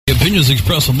Opinions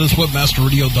expressed on this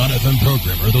WebmasterRadio.fm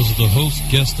program are those of the host,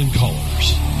 guests, and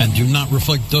callers, and do not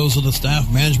reflect those of the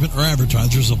staff, management, or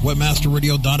advertisers of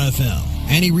WebmasterRadio.fm.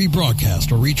 Any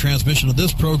rebroadcast or retransmission of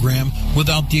this program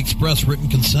without the express written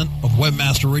consent of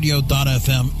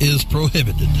WebmasterRadio.fm is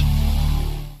prohibited.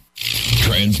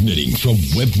 Transmitting from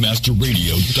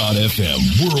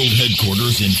WebmasterRadio.fm, world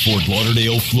headquarters in Fort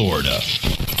Lauderdale, Florida.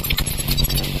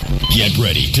 Get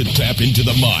ready to tap into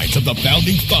the minds of the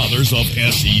founding fathers of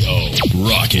SEO.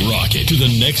 Rocket to the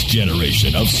next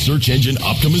generation of search engine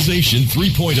optimization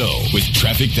 3.0 with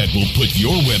traffic that will put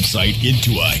your website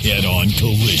into a head-on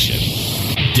collision.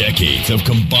 Decades of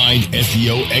combined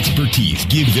SEO expertise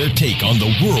give their take on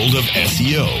the world of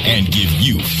SEO and give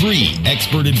you free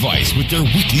expert advice with their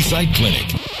weekly site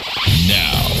clinic.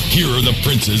 Now, here are the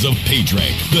princes of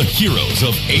PageRank, the heroes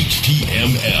of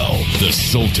HTML, the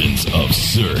sultans of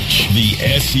search, the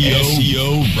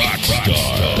SEO rock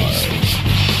stars.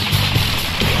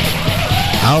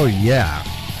 Oh, yeah.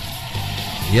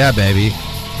 Yeah, baby.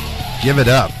 Give it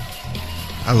up.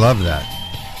 I love that.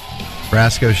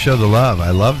 Brasco, show the love. I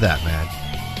love that, man.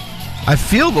 I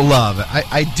feel the love.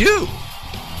 I do.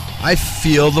 I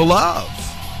feel the love.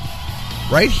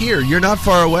 Right here. You're not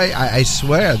far away. I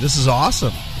swear. This is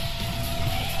awesome.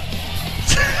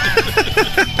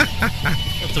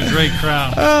 That's a great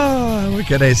crowd. Oh, what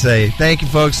can I say? Thank you,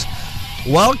 folks.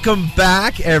 Welcome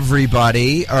back,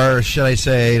 everybody. Or should I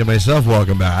say to myself,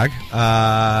 welcome back.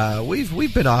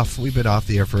 We've been off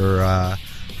the air for a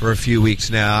few weeks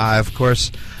now. Of course,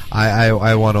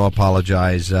 I want to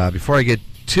apologize before I get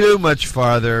too much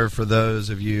farther for those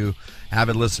of you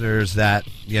avid listeners that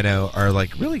are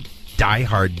like really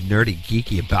diehard nerdy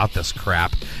geeky about this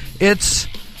crap. It's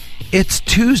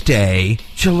Tuesday,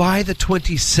 July the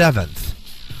 27th.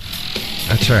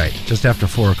 That's right, just after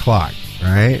 4 o'clock.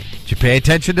 Right? Did you pay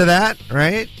attention to that?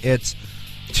 Right? It's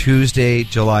Tuesday,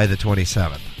 July the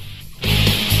 27th.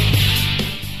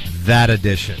 That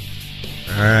edition.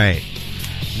 All right.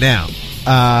 Now,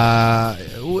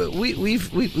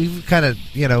 we've kind of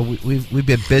we've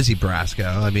been busy,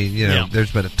 Brasco. I mean,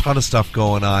 there's been a ton of stuff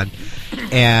going on,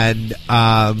 and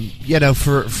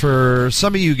for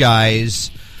some of you guys,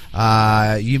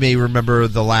 you may remember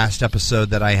the last episode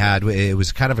that I had. It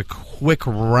was kind of a quick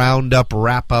roundup,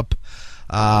 wrap up,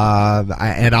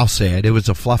 and I'll say it was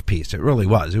a fluff piece. It really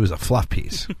was. It was a fluff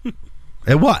piece.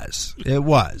 It was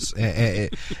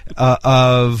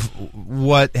of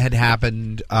what had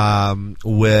happened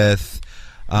with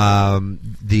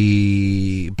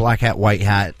the black hat, white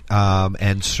hat,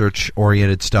 and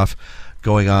search-oriented stuff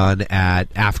going on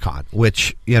at AFCON.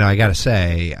 Which I got to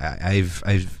say, I've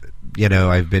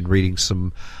been reading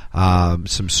some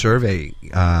survey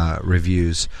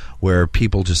reviews where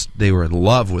people they were in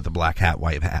love with the black hat,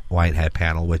 white hat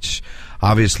panel, which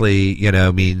obviously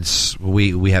means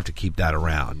we have to keep that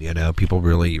around. People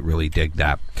really dig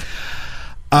that.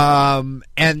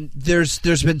 And there's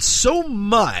been so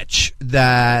much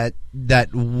that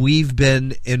we've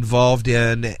been involved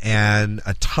in, and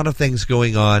a ton of things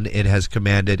going on. It has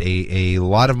commanded a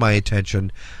lot of my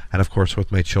attention, and of course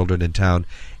with my children in town,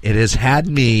 it has had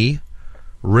me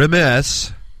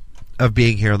remiss of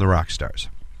being here on the Rockstars.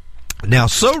 Now,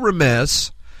 so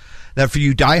remiss that for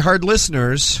you diehard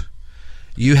listeners,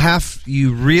 you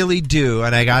really do,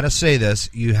 and I gotta say this,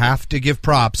 you have to give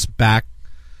props back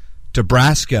to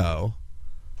Brasco,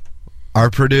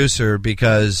 our producer,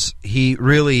 because he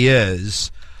really is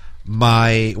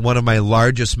one of my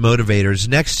largest motivators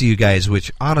next to you guys,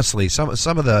 which honestly some of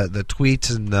the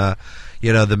tweets and the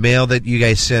mail that you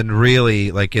guys send,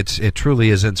 really, like, it truly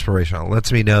is inspirational. It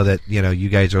lets me know that you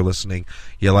guys are listening,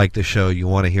 you like the show, you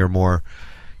want to hear more.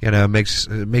 It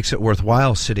makes it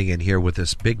worthwhile sitting in here with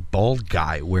this big bald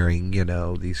guy wearing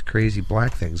these crazy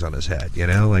black things on his head.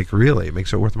 Really, it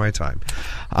makes it worth my time.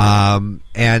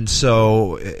 And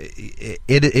so it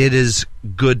is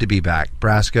good to be back.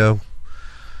 Brasco,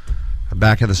 I'm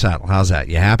back in the saddle. How's that?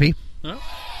 You happy? Huh?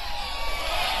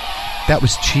 That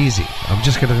was cheesy. I'm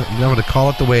gonna call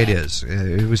it the way it is.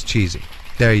 It was cheesy.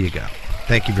 There you go.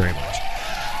 Thank you very much.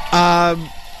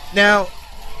 Now,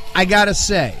 I gotta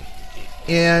say,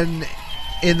 in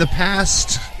the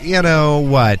past,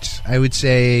 I would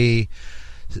say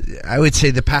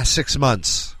the past 6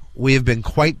 months, we have been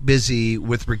quite busy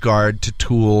with regard to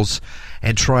tools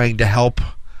and trying to help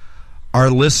our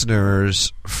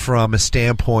listeners from a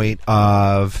standpoint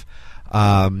of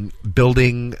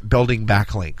building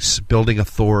backlinks, building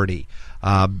authority,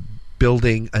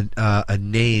 building a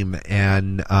name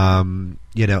and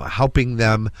helping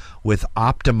them with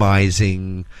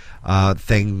optimizing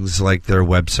things like their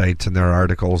websites and their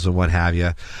articles and what have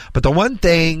you. But the one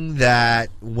thing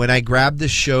that when I grabbed this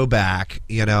show back,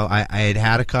 I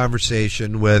had a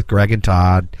conversation with Greg and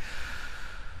Todd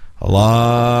a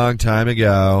long time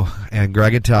ago, and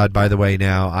Greg and Todd, by the way,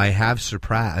 now I have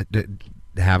surpassed,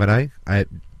 haven't I?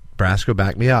 Brasco,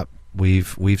 back me up.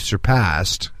 We've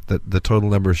surpassed the total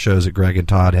number of shows that Greg and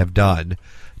Todd have done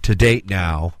to date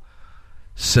now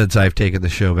since I've taken the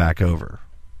show back over.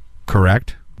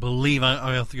 Correct? Believe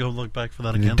I have to go look back for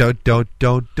that again.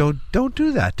 Don't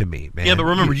do that to me, man. Yeah, but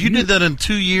remember, you did that in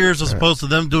 2 years as opposed to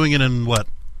them doing it in what,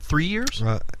 3 years?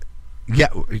 Yeah,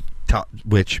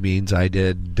 which means I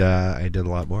did a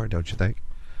lot more, don't you think?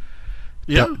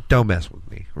 Yeah. Don't mess with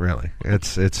me, really.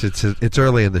 It's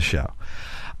early in the show.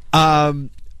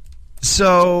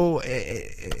 So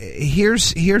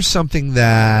here's something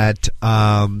that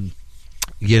I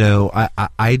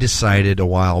decided a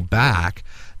while back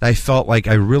that I felt like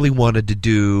I really wanted to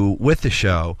do with the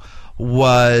show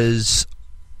was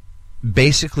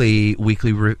basically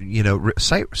weekly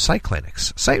site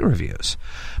clinics, site reviews,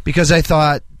 because I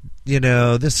thought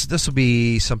this will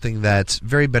be something that's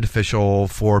very beneficial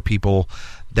for people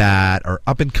that are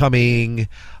up and coming,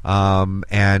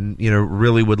 and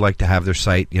really would like to have their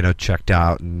site checked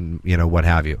out and what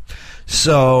have you.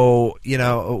 So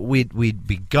we'd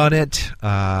begun it.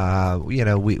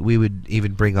 We would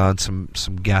even bring on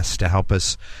some guests to help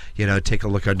us take a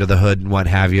look under the hood and what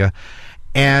have you.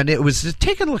 And it was the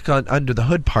taking a look under the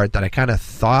hood part that I kind of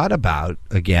thought about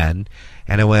again.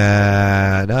 And I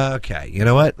went, okay, you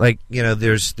know what?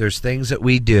 There's things that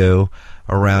we do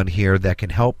around here that can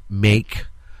help make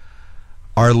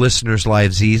our listeners'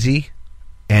 lives easy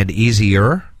and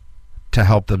easier to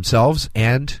help themselves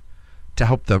and to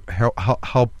help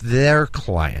their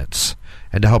clients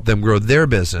and to help them grow their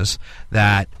business.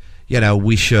 That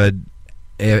we should,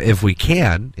 if we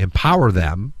can, empower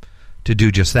them to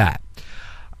do just that.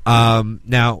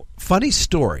 Now, funny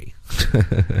story.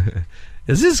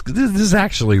 This is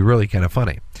actually really kind of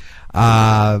funny.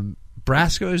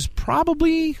 Brasco is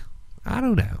probably,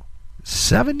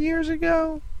 7 years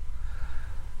ago,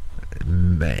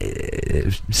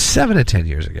 7 to 10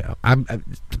 years ago. I'm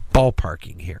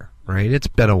ballparking here, right? It's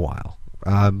been a while.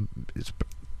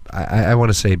 I want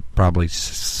to say probably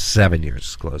 7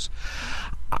 years close.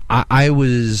 I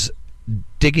was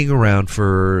digging around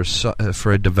for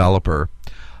a developer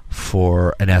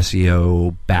for an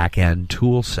SEO back-end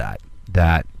tool set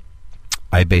that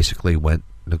I basically went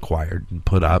and acquired and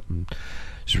put up, and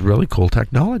it's really cool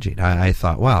technology. And I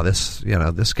thought, wow, this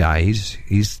guy,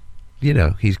 he's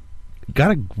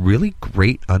got a really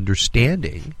great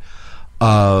understanding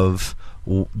of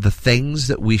the things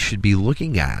that we should be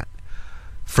looking at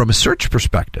from a search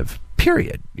perspective,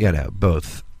 period.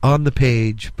 Both on the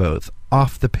page, both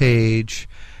off the page,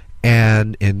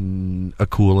 and in a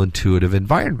cool, intuitive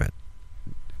environment.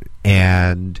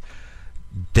 And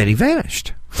then he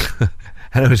vanished.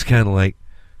 And I was kind of like,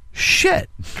 shit.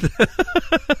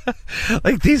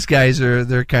 Like, these guys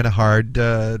they're kind of hard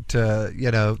to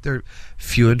they're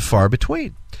few and far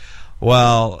between.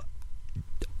 Well,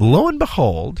 lo and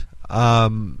behold,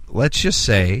 let's just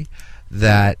say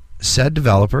that said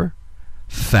developer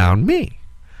found me.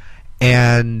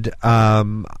 And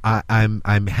I'm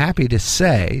happy to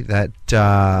say that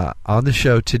on the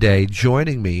show today,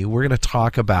 joining me, we're going to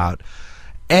talk about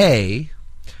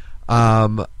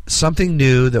something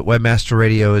new that Webmaster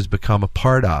Radio has become a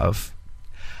part of.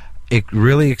 It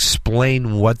really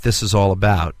explain what this is all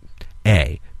about.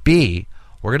 A. B.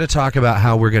 We're going to talk about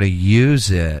how we're going to use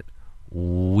it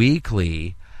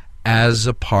weekly as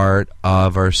a part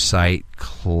of our site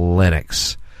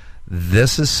clinics.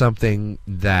 This is something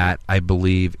that I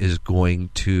believe is going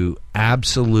to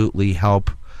absolutely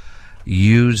help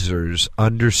users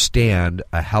understand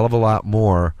a hell of a lot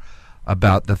more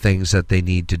about the things that they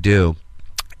need to do.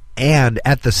 And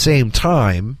at the same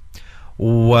time,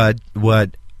 what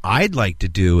I'd like to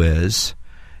do is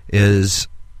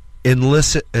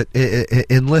enlist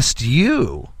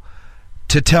you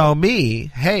to tell me,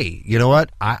 hey, you know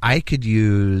what? I could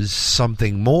use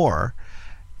something more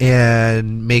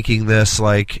in making this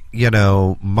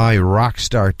my rock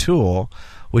star tool,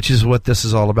 which is what this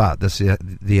is all about. This is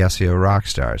the SEO rock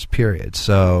stars, period.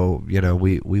 So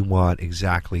we want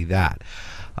exactly that.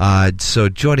 So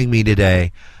joining me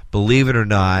today, believe it or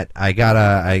not, I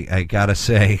gotta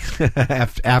say,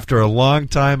 after a long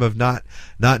time of not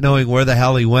knowing where the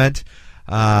hell he went,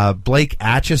 Blake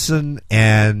Atchison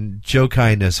and Joe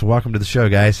Kindness. Welcome to the show,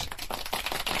 guys.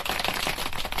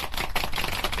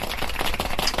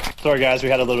 Sorry, guys, we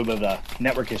had a little bit of a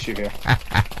network issue here.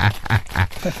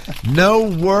 No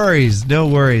worries.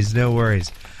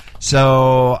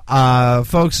 So,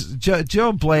 folks, Joe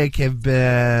and Blake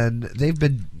they've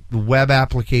been web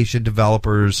application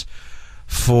developers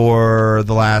for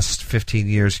the last 15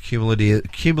 years.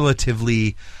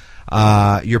 Cumulatively,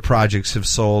 your projects have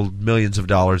sold millions of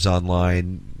dollars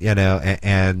online,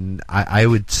 and I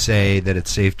would say that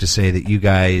it's safe to say that you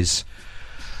guys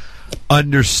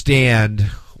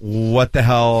understand what the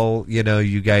hell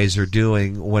you guys are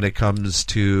doing when it comes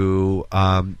to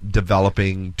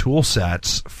developing tool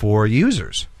sets for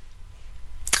users.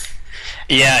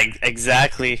 Yeah,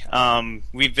 exactly.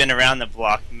 We've been around the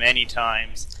block many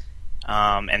times,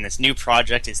 and this new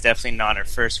project is definitely not our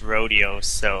first rodeo.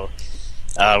 So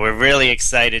we're really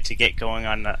excited to get going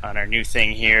on our new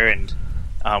thing here, and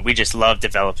we just love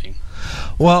developing.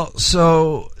 Well,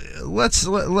 so let's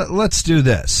do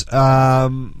this.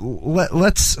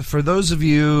 Let's for those of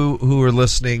you who are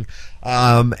listening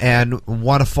and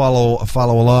want to follow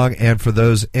along, and for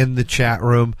those in the chat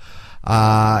room,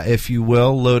 if you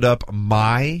will, load up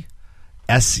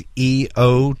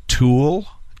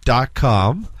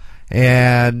mySEOtool.com,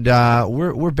 and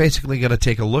we're basically going to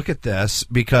take a look at this,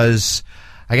 because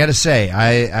I got to say,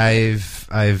 I've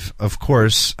of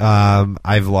course,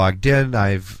 I've logged in.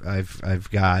 I've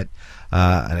got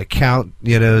an account,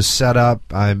 set up.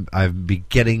 I'm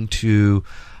beginning to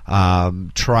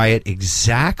try it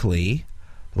exactly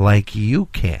like you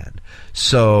can.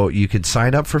 So you can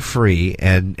sign up for free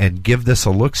and give this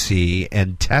a look-see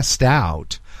and test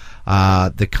out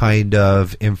the kind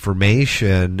of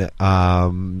information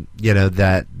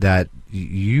that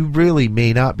you really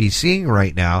may not be seeing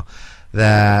right now,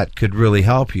 that could really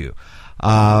help you.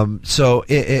 So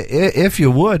if you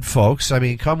would, folks,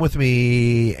 come with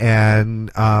me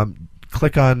and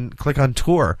click on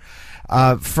tour.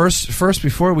 First,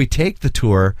 before we take the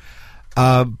tour,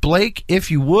 Blake, if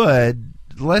you would,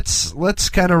 let's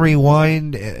kind of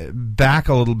rewind back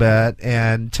a little bit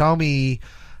and tell me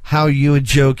how you and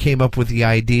Joe came up with the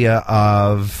idea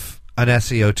of an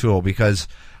SEO tool, because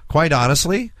quite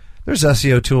honestly, there's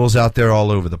SEO tools out there all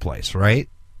over the place, right?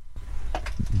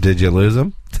 Did you lose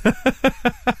them?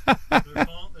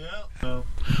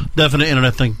 Definite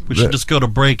internet thing. We should just go to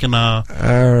break and all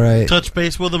right, touch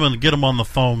base with them and get them on the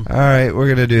phone. All right, we're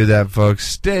going to do that, folks.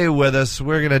 Stay with us.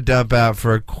 We're going to dump out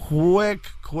for a quick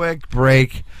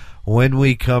break. When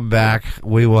we come back,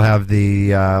 we will have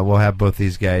we'll have both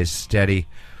these guys steady,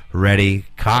 ready,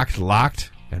 cocked,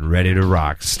 locked, and ready to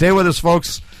rock. Stay with us,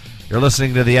 folks. You're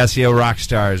listening to the SEO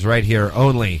Rockstars right here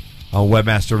only on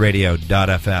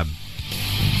webmasterradio.fm.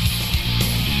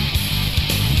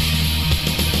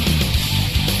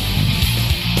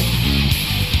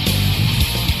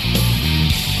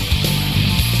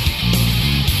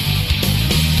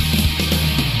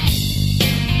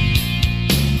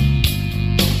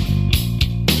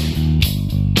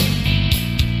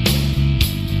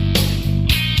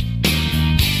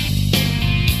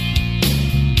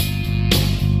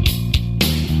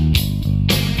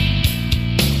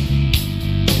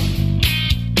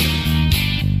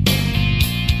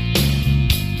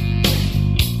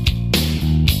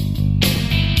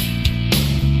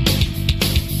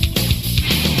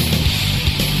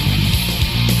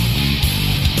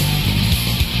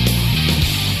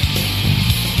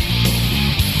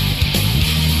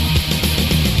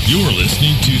 You're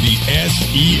listening to the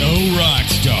SEO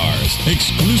Rockstars,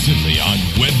 exclusively on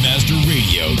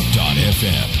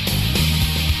webmasterradio.fm.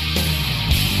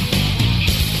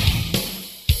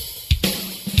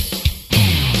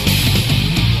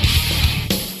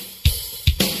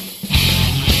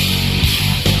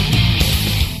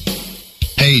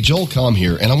 Hey, Joel Comm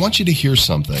here, and I want you to hear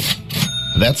something.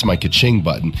 That's my ka-ching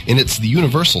button, and it's the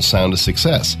universal sound of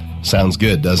success. Sounds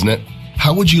good, doesn't it?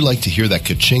 How would you like to hear that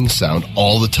ka-ching sound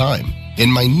all the time?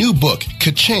 In my new book,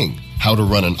 Ka-ching, How to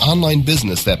Run an Online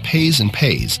Business That Pays and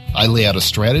Pays, I lay out a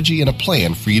strategy and a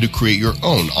plan for you to create your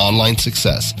own online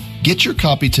success. Get your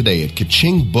copy today at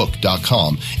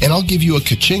kachingbook.com, and I'll give you a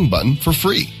ka-ching button for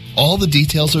free. All the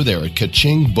details are there at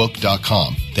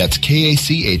kachingbook.com. That's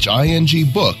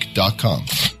KACHING book.com.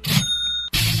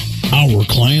 Our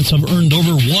clients have earned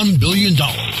over $1 billion.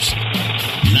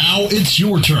 Now it's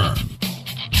your turn.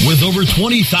 With over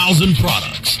 20,000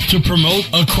 products to promote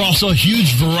across a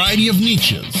huge variety of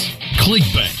niches,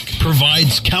 ClickBank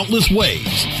provides countless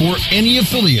ways for any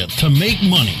affiliate to make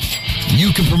money.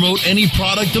 You can promote any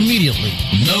product immediately.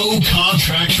 No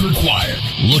contracts required.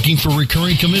 Looking for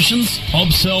recurring commissions?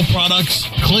 Upsell products?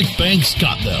 ClickBank's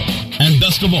got them. And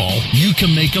best of all, you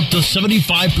can make up to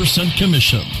 75%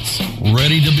 commissions.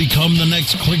 Ready to become the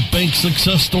next ClickBank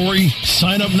success story?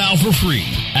 Sign up now for free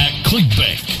at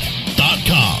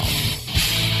clickbank.com.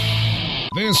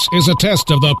 This is a test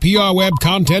of the PR Web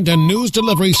content and news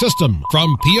delivery system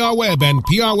from PR Web and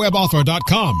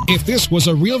PRWebOffer.com. If this was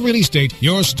a real release date,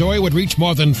 your story would reach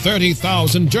more than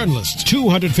 30,000 journalists,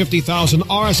 250,000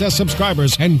 RSS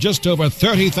subscribers, and just over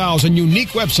 30,000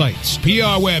 unique websites.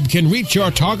 PR Web can reach your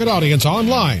target audience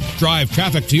online, drive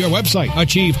traffic to your website,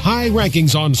 achieve high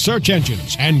rankings on search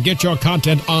engines, and get your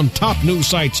content on top news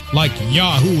sites like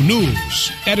Yahoo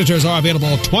News. Editors are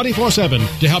available 24/7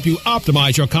 to help you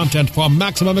optimize your content for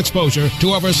maximum exposure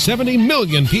to over 70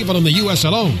 million people in the U.S.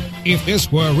 alone. If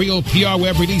this were a real PR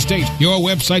Web release date, your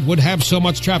website would have so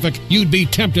much traffic, you'd be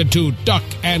tempted to duck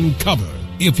and cover.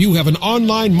 If you have an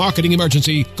online marketing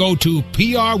emergency, go to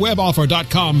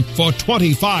PRWebOffer.com for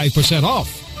 25% off.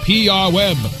 PR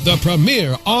Web, the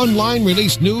premier online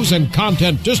release news and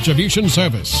content distribution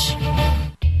service.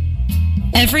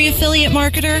 Every affiliate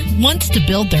marketer wants to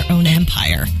build their own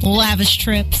empire. Lavish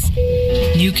trips,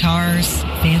 new cars,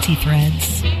 fancy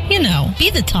threads. You know, be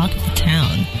the talk of the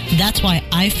town. That's why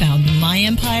I found my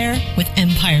empire with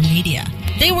Empire Media.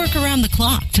 They work around the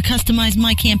clock to customize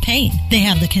my campaign. They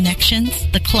have the connections,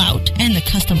 the clout, and the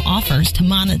custom offers to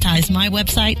monetize my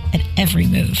website at every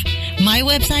move. My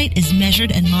website is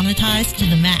measured and monetized to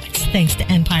the max thanks to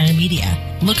Empire Media.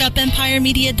 Look up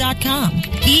EmpireMedia.com,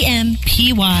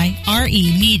 EMPYRE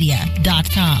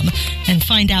Media.com, and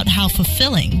find out how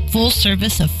fulfilling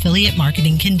full-service affiliate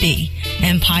marketing can be.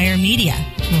 Empire Media.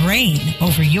 Reign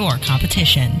over your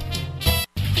competition.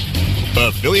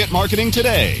 Affiliate Marketing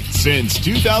Today. Since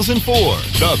 2004,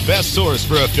 the best source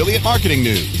for affiliate marketing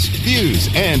news, views,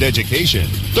 and education.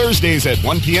 Thursdays at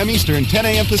 1 p.m. Eastern, 10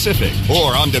 a.m. Pacific,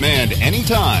 or on demand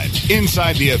anytime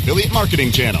inside the Affiliate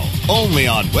Marketing Channel, only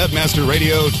on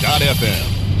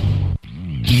WebmasterRadio.fm.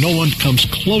 No one comes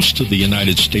close to the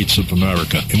United States of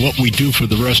America and what we do for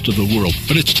the rest of the world.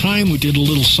 But it's time we did a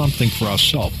little something for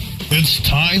ourselves. It's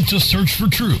time to search for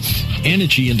truth.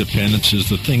 Energy independence is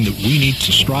the thing that we need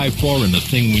to strive for and the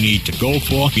thing we need to go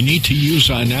for. We need to use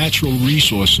our natural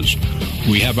resources.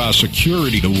 We have our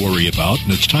security to worry about,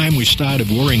 and it's time we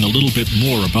started worrying a little bit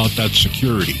more about that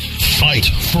security. Fight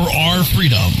for our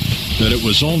freedom. That it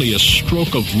was only a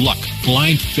stroke of luck,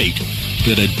 blind fate,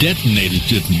 that a detonator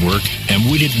didn't work, and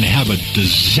we didn't have a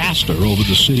disaster over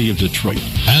the city of Detroit.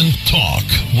 And talk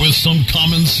with some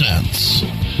common sense.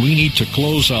 We need to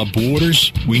close our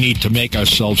borders. We need to make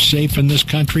ourselves safe in this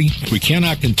country. We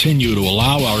cannot continue to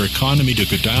allow our economy to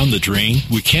go down the drain.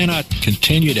 We cannot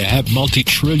continue to have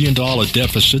multi-trillion-dollar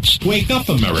deficits. Wake up,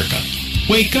 America.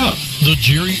 Wake up. The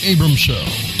Jerry Abrams Show.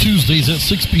 Tuesdays at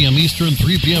 6 p.m. Eastern,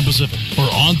 3 p.m. Pacific. Or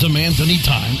on demand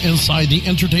anytime inside the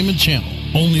Entertainment Channel.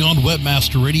 Only on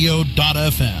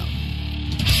WebmasterRadio.fm.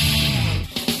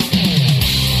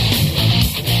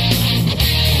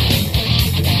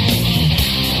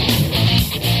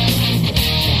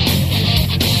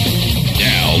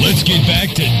 Let's get back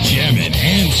to jamming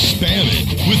and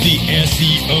spamming with the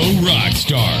SEO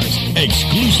Rockstars,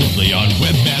 exclusively on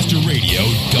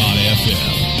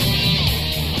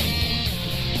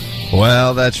WebmasterRadio.fm.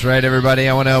 Well, that's right, everybody.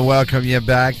 I want to welcome you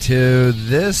back to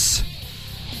this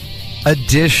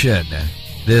edition,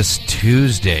 this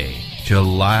Tuesday,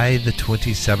 July the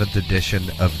 27th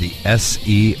edition of the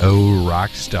SEO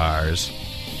Rockstars.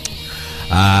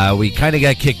 We kind of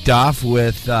got kicked off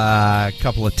with a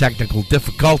couple of technical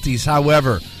difficulties.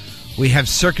 However, we have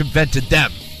circumvented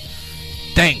them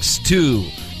thanks to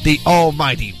the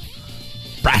almighty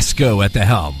Brasco at the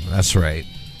helm. That's right.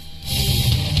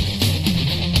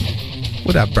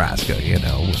 Without Brasco, you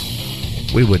know,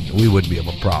 we wouldn't be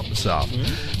able to problem solve.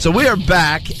 So we are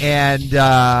back, and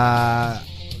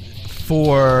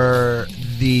for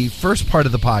the first part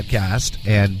of the podcast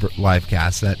and live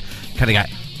cast that kind of got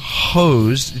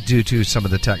hosed due to some of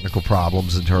the technical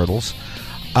problems and hurdles,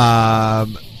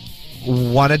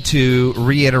 wanted to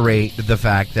reiterate the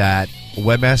fact that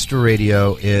Webmaster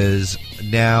Radio is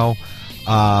now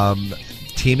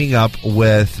teaming up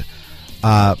with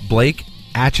Blake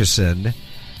Atchison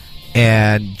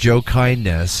and Joe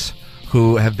Kindness,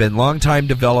 who have been longtime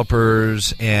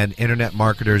developers and internet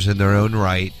marketers in their own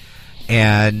right.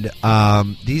 And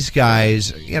these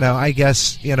guys, you know, I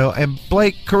guess, you know, and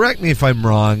Blake, correct me if I'm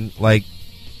wrong, like,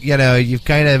 you know, you've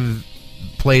kind of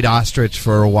played ostrich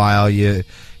for a while. You've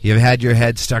had your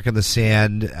head stuck in the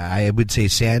sand, I would say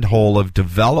sand hole of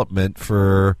development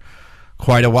for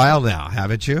quite a while now,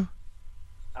 haven't you?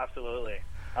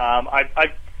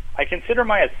 I consider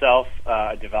myself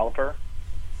a developer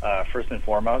first and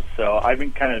foremost. So I've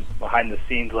been kind of behind the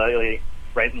scenes lately,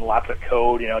 writing lots of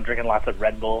code, drinking lots of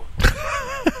Red Bull.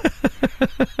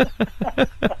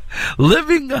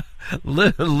 living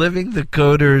the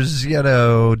coder's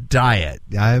diet.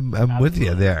 I'm with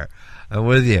you there. I'm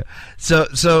with you. So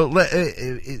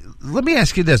let me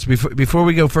ask you this before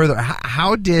we go further.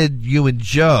 How did you and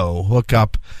Joe hook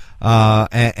up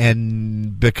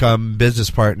and become business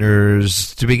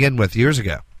partners to begin with years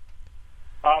ago?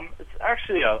 It's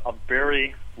actually a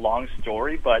very long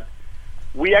story, but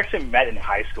we actually met in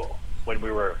high school when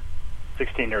we were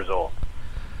 16 years old.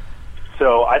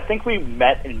 So I think we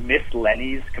met in Miss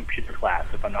Lenny's computer class,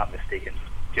 if I'm not mistaken,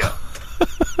 Joe.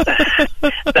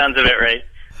 Sounds a bit right.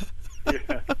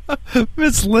 Yeah.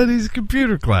 Miss Lenny's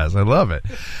computer class. I love it.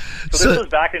 So this was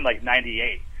back in like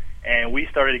 98, and we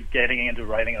started getting into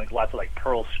writing like lots of like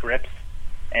Perl scripts,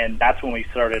 and that's when we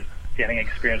started getting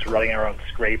experience writing our own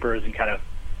scrapers and kind of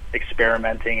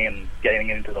experimenting and getting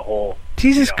into the whole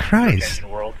Jesus Christ search engine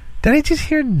world. Did I just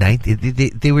hear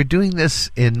they were doing this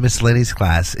in Miss Lenny's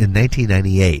class in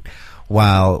 1998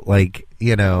 while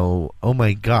oh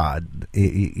my God,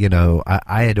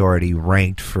 I had already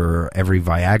ranked for every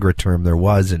Viagra term there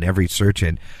was in every search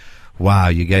engine. Wow,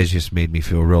 you guys just made me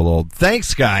feel real old.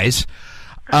 Thanks, guys.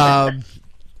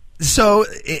 So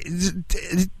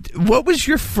what was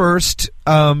your first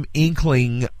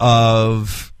inkling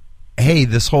of, hey,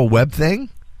 this whole web thing?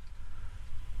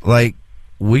 Like,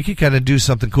 we could kind of do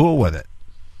something cool with it.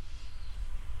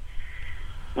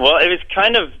 Well, it was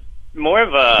kind of more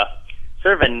of a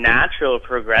sort of a natural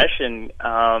progression,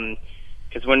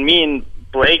 because when me and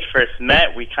Blake first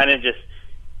met, we kind of just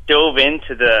dove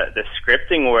into the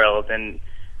scripting world and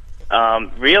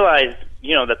realized,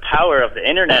 the power of the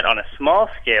internet on a small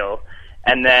scale,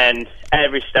 and then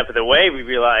every step of the way we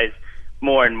realized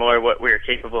more and more what we were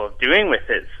capable of doing with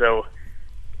it. So,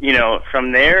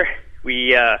 from there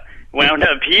we wound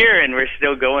up here, and we're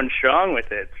still going strong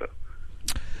with it.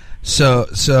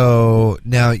 So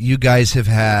now you guys have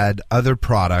had other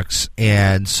products,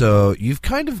 and so you've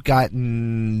kind of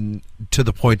gotten to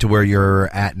the point to where you're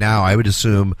at now, I would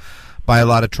assume, by a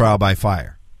lot of trial by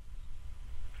fire.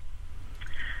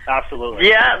 Absolutely.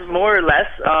 Yeah, more or less.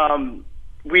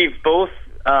 We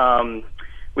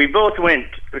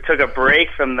took a break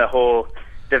from the whole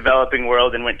developing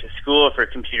world and went to school for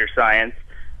computer science.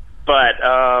 But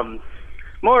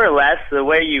more or less, the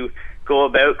way you go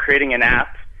about creating an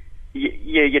app,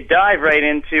 you dive right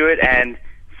into it, and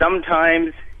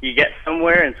sometimes you get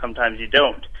somewhere and sometimes you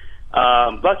don't.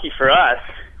 Lucky for us,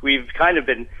 we've kind of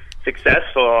been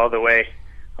successful all the way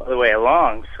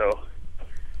along. So.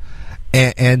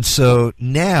 And so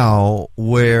now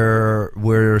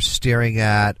we're staring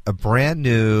at a brand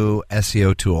new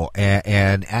SEO tool,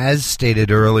 and as stated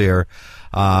earlier,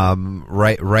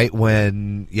 right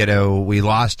when we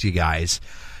lost you guys,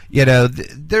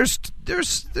 there's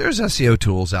SEO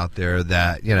tools out there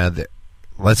that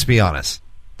let's be honest,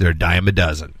 they're a dime a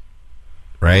dozen,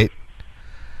 right?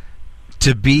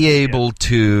 To be able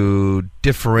to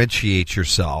differentiate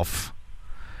yourself,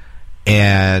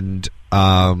 and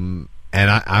I'm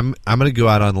going to go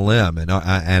out on a limb, and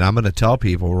I'm going to tell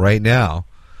people right now,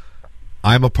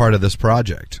 I'm a part of this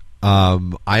project.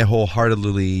 I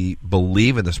wholeheartedly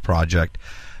believe in this project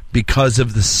because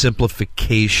of the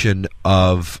simplification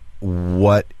of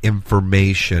what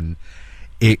information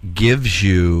it gives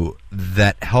you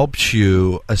that helps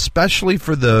you, especially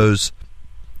for those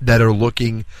that are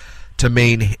looking to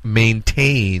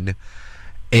maintain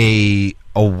a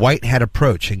white hat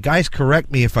approach. And guys, correct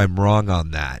me if I'm wrong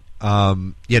on that.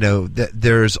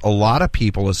 There's a lot of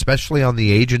people, especially on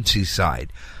the agency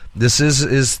side. This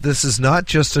is not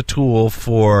just a tool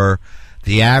for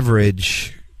the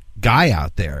average guy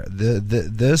out there.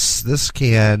 This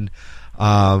can,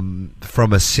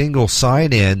 from a single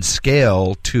sign-in,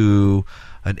 scale to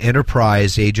an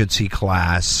enterprise agency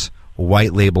class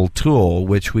white label tool,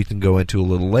 which we can go into a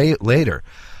little later.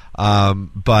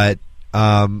 But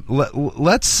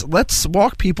let's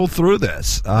walk people through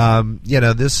this.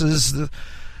 This is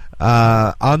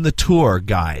on the tour,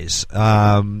 guys.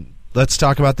 Let's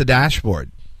talk about the dashboard.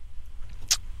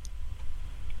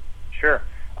 Sure.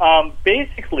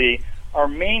 Basically, our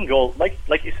main goal,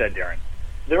 like you said, Darren,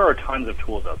 there are tons of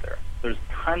tools out there. There's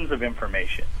tons of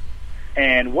information.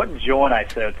 And what Joe and I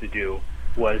set out to do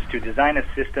was to design a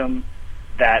system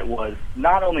that was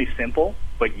not only simple,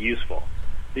 but useful.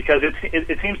 Because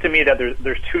it seems to me that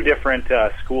there's two different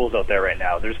schools out there right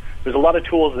now. There's a lot of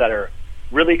tools that are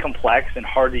really complex and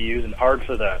hard to use and hard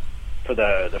for the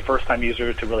first time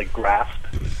user to really grasp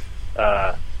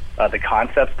the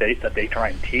concepts that they try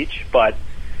and teach. But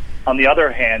on the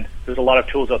other hand, there's a lot of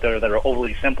tools out there that are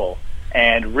overly simple,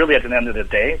 and really at the end of the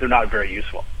day, they're not very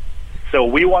useful. So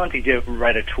we wanted to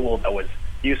write a tool that was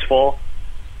useful,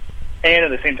 and at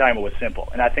the same time it was simple.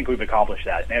 And I think we've accomplished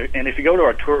that. And if you go to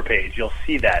our tour page, you'll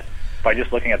see that by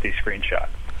just looking at these screenshots.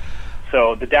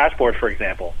 So the dashboard, for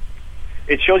example,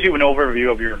 it shows you an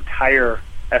overview of your entire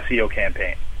SEO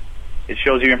campaign. It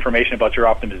shows you information about your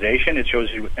optimization, it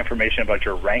shows you information about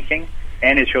your ranking,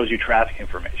 and it shows you traffic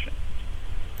information.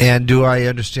 And do I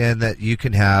understand that you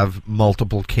can have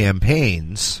multiple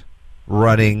campaigns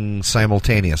running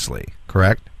simultaneously,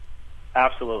 correct?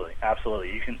 Absolutely.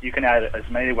 You can add as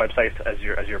many websites as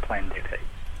your plan dictates.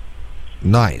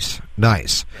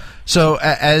 Nice. So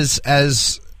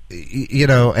as you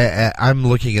know, I'm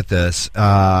looking at this.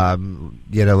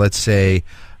 Let's say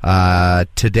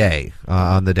today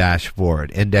on the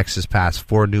dashboard, Index has passed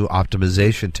 4 new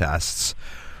optimization tests.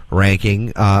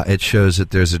 Ranking, it shows that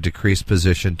there's a decreased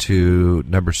position to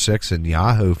number 6 in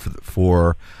Yahoo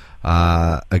for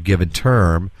a given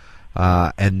term,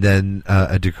 and then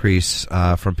a decrease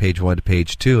from page 1 to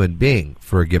page 2 in Bing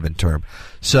for a given term.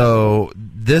 So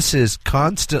this is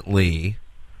constantly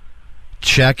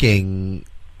checking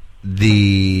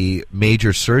the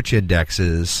major search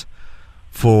indexes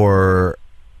for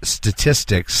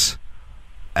statistics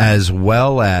as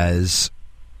well as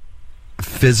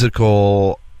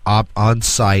physical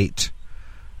on-site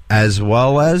as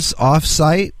well as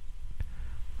off-site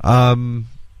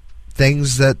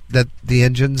things that the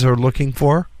engines are looking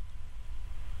for?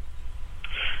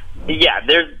 Yeah,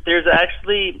 there's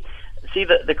actually, see,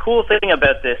 the cool thing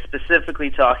about this, specifically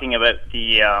talking about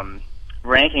the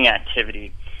ranking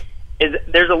activity, is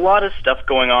there's a lot of stuff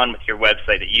going on with your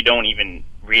website that you don't even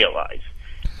realize.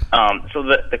 So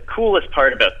the coolest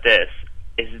part about this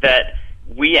is that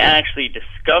we actually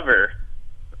discover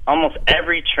almost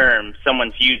every term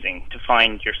someone's using to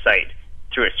find your site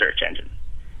through a search engine.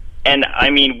 And I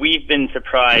mean, we've been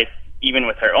surprised even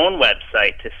with our own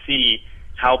website to see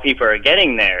how people are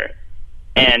getting there.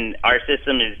 And our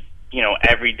system is,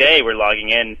 every day we're logging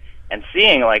in and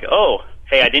seeing like, oh,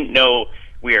 hey, I didn't know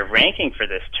we were ranking for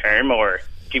this term, or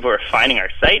people are finding our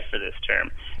site for this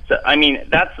term. So, I mean,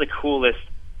 that's the coolest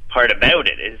part about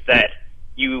it, is that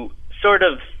you sort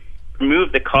of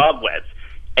remove the cobwebs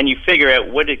and you figure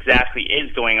out what exactly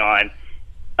is going on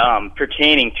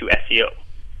pertaining to SEO.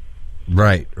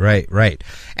 Right.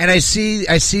 And I see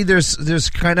there's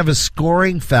kind of a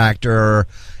scoring factor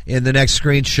in the next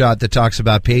screenshot that talks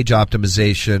about page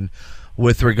optimization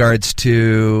with regards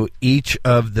to each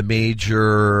of the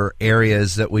major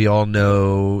areas that we all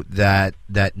know that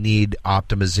need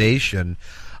optimization,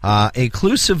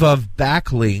 inclusive of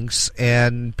backlinks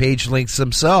and page links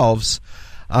themselves,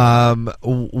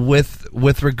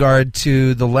 with regard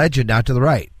to the legend out to the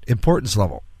right, importance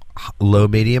level, low,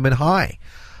 medium, and high.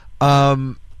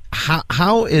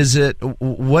 How is it?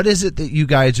 What is it that you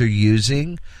guys are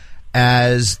using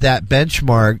as that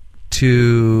benchmark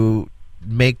to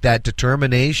make that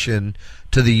determination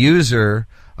to the user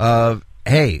of,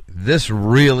 hey, this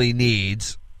really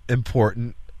needs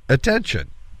important attention?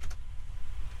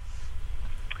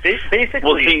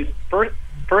 Basically,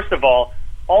 first of all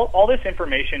this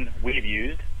information we've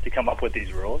used to come up with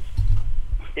these rules,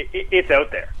 it's out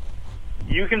there.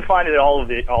 You can find it all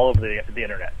over the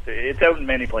internet. It's out in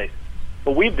many places.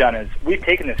 What we've done is we've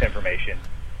taken this information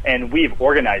and we've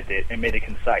organized it and made it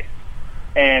concise.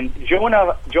 And Joe and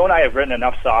I have written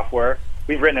enough software.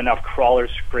 We've written enough crawler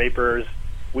scrapers.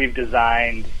 We've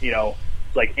designed,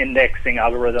 like indexing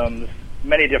algorithms,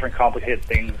 many different complicated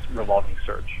things revolving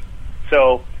search.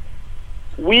 So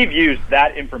we've used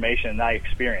that information and that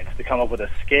experience to come up with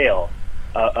a scale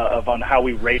on how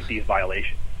we rate these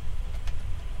violations.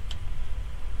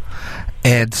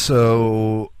 And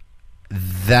so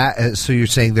you're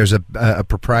saying there's a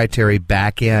proprietary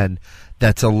back end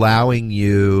that's allowing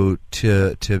you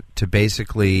to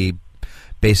basically,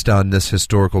 based on this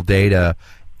historical data,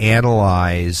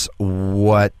 analyze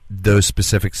what those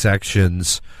specific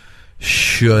sections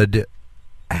should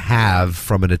have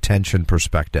from an attention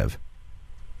perspective.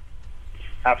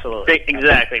 Absolutely.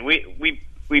 Exactly.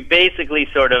 We basically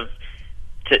sort of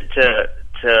to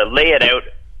lay it out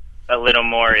a little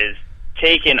more is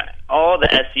taking all the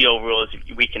SEO rules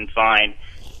we can find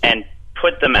and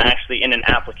put them actually in an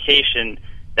application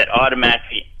that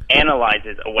automatically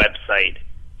analyzes a website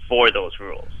for those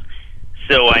rules.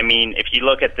 So, I mean, if you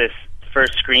look at this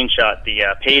first screenshot, the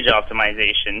page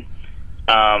optimization,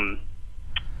 the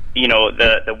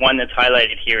one that's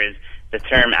highlighted here is the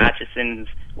term Atchison's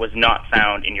was not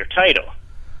found in your title.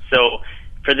 So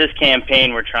for this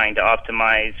campaign, we're trying to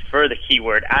optimize for the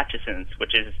keyword Atchison's,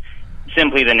 which is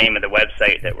simply the name of the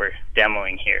website that we're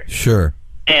demoing here. Sure.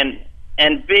 And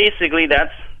basically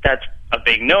that's a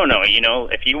big no-no.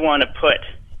 If you want to put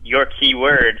your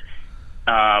keyword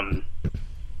in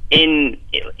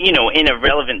a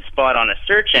relevant spot on a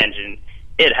search engine,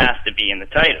 it has to be in the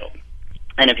title.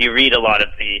 And if you read a lot of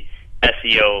the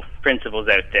SEO principles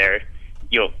out there,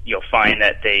 you'll find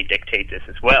that they dictate this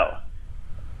as well.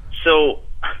 So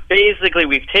basically,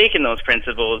 we've taken those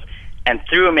principles and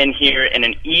threw them in here in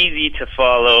an easy to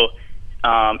follow,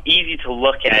 easy to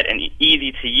look at, and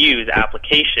easy to use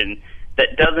application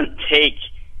that doesn't take,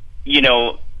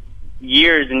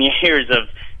 years and years of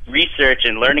research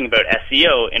and learning about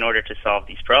SEO in order to solve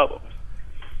these problems.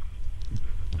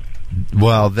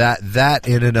 Well, that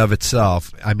in and of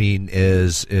itself, I mean,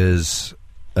 is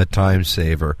a time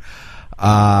saver.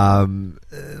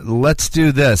 Let's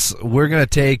do this. We're gonna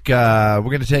take a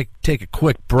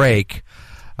quick break,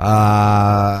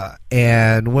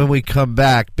 and when we come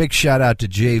back, big shout out to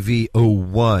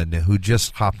JV01 who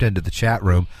just hopped into the chat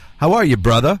room. How are you,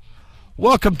 brother?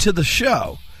 Welcome to the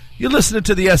show. You're listening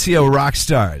to the SEO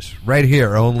Rockstars right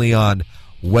here, only on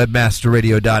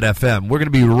WebmasterRadio.fm. We're gonna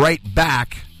be right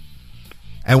back,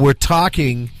 and we're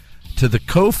talking to the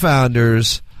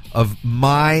co-founders of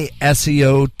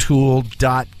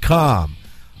myseotool.com.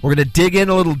 We're going to dig in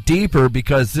a little deeper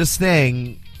because this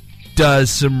thing does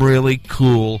some really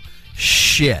cool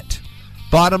shit.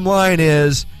 Bottom line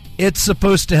is, it's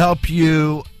supposed to help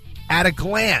you at a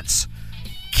glance.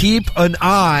 Keep an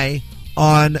eye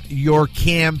on your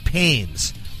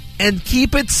campaigns and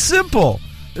keep it simple.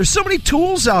 There's so many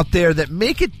tools out there that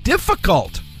make it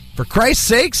difficult. For Christ's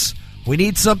sakes, we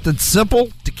need something simple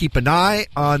to keep an eye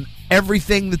on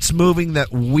everything that's moving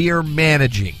that we're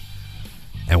managing.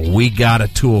 And we got a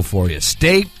tool for you.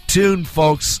 Stay tuned,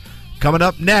 folks. Coming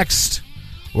up next,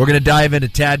 we're going to dive in a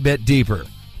tad bit deeper.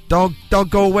 Don't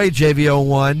go away,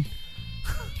 JV01.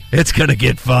 It's going to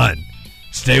get fun.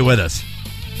 Stay with us.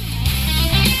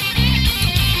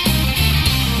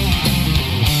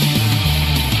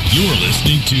 You're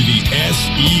listening to the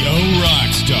SEO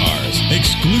Rockstars,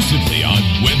 exclusively on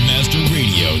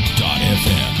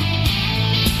WebmasterRadio.fm.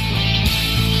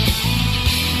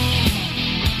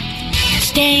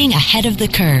 Staying ahead of the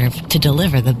curve to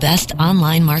deliver the best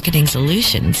online marketing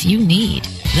solutions you need.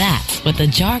 That's what the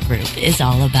JAR Group is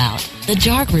all about. The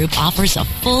JAR Group offers a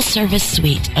full-service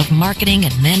suite of marketing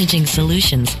and managing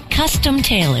solutions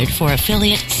custom-tailored for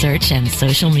affiliate, search, and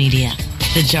social media.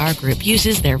 The JAR Group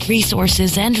uses their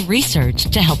resources and research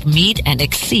to help meet and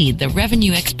exceed the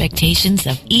revenue expectations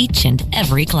of each and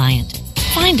every client.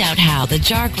 Find out how the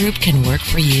JAR Group can work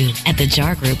for you at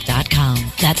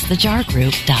thejargroup.com. That's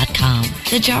thejargroup.com.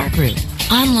 The JAR Group.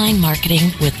 Online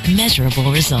marketing with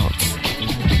measurable results.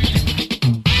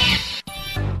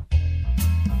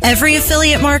 Every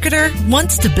affiliate marketer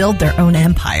wants to build their own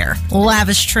empire.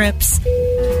 Lavish trips,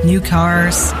 new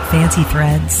cars, fancy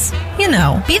threads.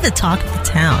 Be the talk of the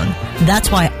town. That's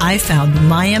why I found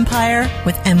my empire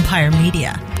with Empire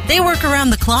Media. They work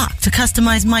around the clock to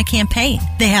customize my campaign.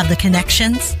 They have the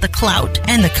connections, the clout,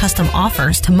 and the custom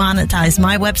offers to monetize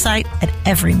my website at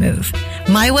every move.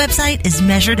 My website is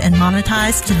measured and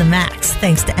monetized to the max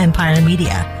thanks to Empire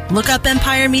Media. Look up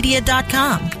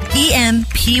EmpireMedia.com,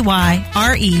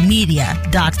 EMPYRE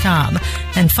Media.com,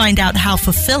 and find out how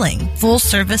fulfilling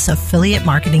full-service affiliate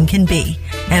marketing can be.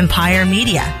 Empire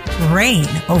Media. Reign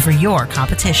over your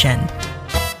competition.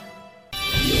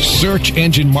 Search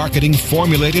engine marketing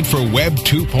formulated for Web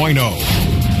 2.0.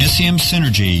 SEM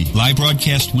Synergy, live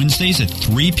broadcast Wednesdays at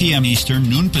 3 p.m. Eastern,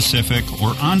 noon Pacific,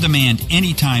 or on demand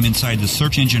anytime inside the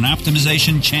Search Engine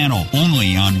Optimization channel,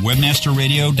 only on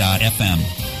WebmasterRadio.fm.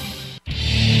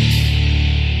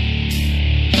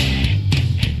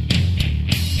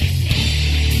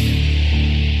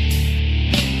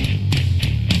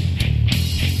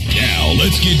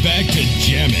 Let's get back to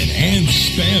jamming and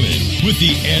spamming with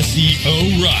the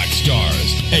SEO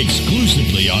Rockstars,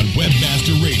 exclusively on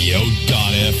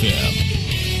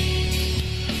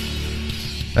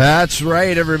WebmasterRadio.fm. That's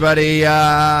right, everybody.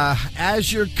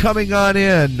 As you're coming on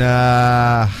in,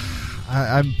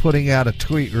 I'm putting out a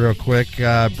tweet real quick.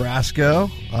 Brasco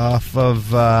off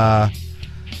of the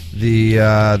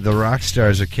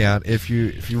Rockstars account. If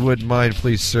you wouldn't mind,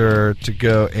 please, sir, to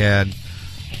go and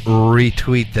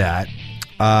retweet that.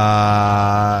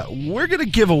 We're going to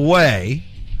give away,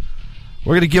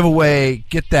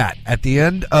 get that, at the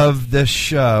end of this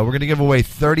show, we're going to give away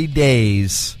 30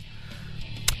 days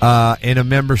in a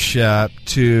membership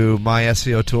to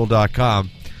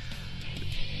myseotool.com.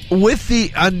 with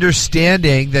the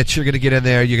understanding that you're going to get in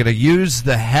there, you're going to use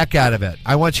the heck out of it.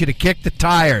 I want you to kick the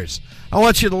tires. I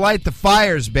want you to light the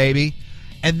fires, baby.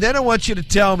 And then I want you to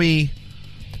tell me,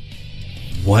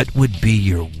 what would be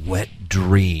your wet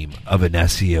dream of an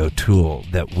SEO tool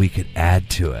that we could add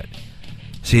to it?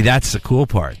 See, that's the cool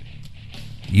part.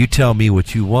 You tell me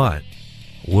what you want,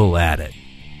 we'll add it.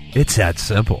 It's that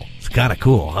simple. It's kind of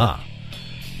cool, huh?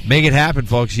 Make it happen,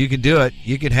 folks. You can do it.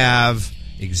 You can have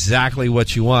exactly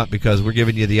what you want because we're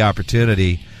giving you the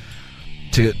opportunity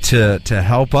to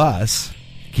help us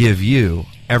give you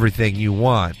everything you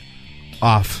want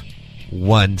off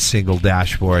one single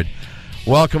dashboard.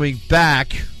 Welcoming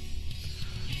back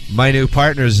my new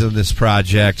partners in this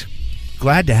project.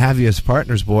 Glad to have you as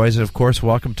partners, boys. And, of course,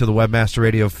 welcome to the Webmaster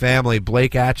Radio family,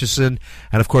 Blake Atchison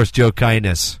and, of course, Joe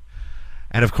Kindness.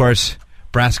 And, of course,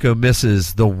 Brasco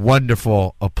misses the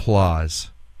wonderful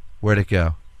applause. Where'd it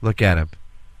go? Look at him.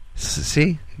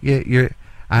 See?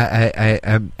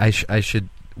 I should...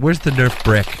 Where's the Nerf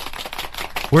brick?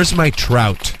 Where's my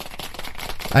trout?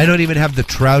 I don't even have the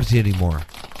trout anymore.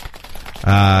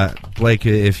 Blake,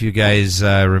 if you guys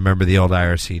remember the old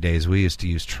IRC days, we used to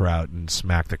use trout and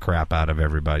smack the crap out of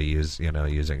everybody using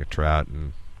a trout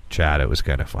and chat. It was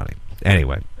kind of funny.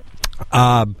 Anyway,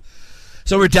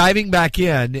 so we're diving back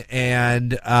in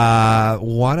and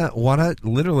wanna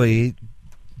literally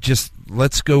just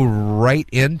let's go right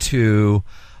into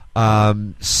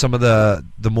some of the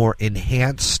more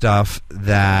enhanced stuff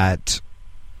that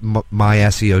my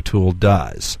SEO tool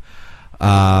does.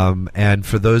 And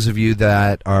for those of you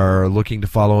that are looking to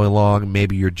follow along,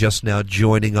 maybe you're just now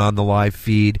joining on the live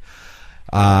feed,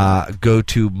 go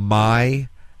to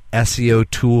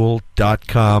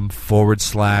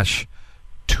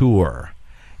myseotool.com/tour,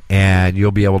 and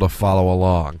you'll be able to follow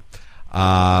along.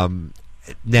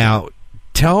 Now,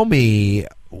 tell me,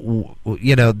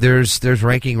 there's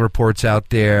ranking reports out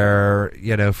there,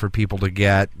 for people to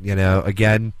get,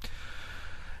 again,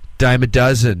 dime a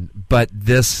dozen, but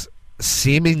this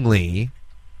seemingly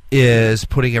is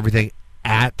putting everything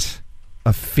at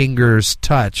a finger's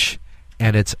touch,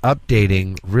 and it's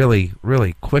updating really,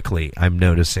 really quickly. I'm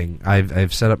noticing.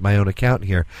 I've set up my own account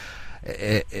here.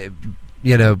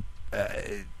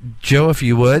 Joe, if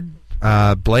you would,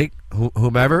 Blake,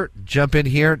 whomever, jump in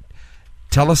here.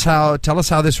 Tell us how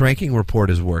this ranking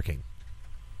report is working.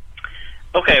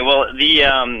 Okay, well, the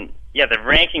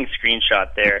ranking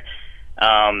screenshot there.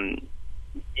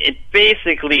 It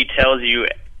basically tells you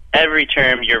every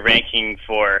term you're ranking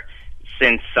for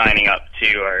since signing up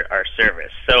to our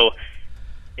service. So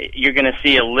you're going to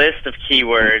see a list of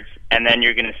keywords, and then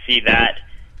you're going to see that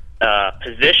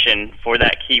position for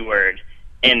that keyword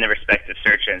in the respective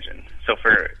search engine. So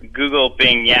for Google,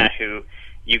 Bing, Yahoo,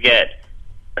 you get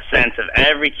a sense of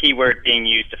every keyword being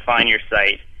used to find your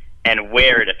site and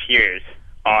where it appears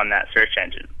on that search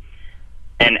engine.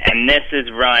 And this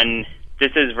is run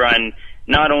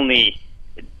not only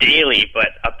daily but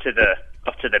up to the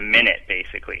minute,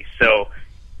 basically. So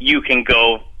you can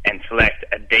go and select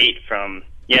a date from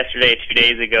yesterday, 2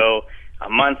 days ago, a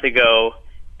month ago,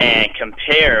 and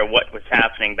compare what was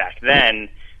happening back then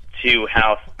to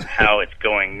how it's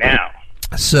going now.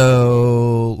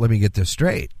 So let me get this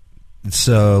straight.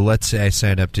 So let's say I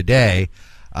sign up today,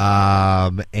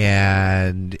 and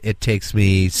it takes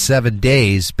me 7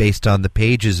 days based on the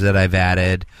pages that I've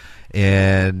added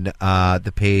in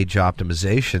the page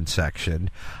optimization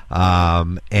section,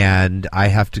 and I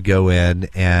have to go in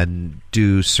and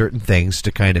do certain things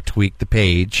to kind of tweak the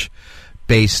page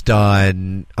based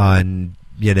on webmaster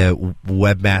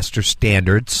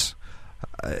standards,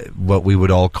 what we would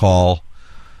all call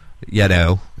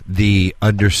the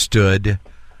understood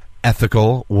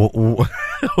ethical. For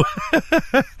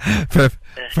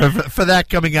that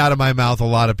coming out of my mouth, a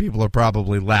lot of people are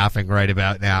probably laughing right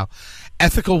about now.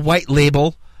 Ethical white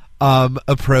label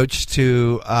approach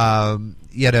to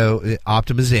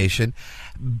optimization.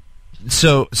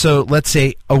 So let's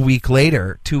say a week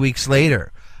later, 2 weeks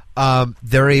later,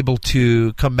 they're able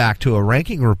to come back to a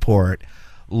ranking report,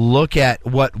 look at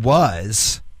what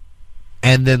was,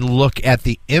 and then look at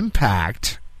the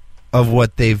impact of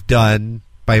what they've done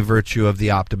by virtue of the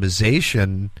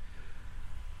optimization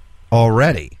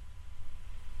already.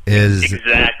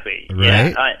 Exactly.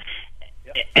 Right? Yeah.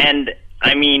 And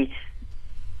I mean,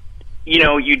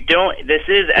 you don't. This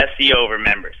is SEO,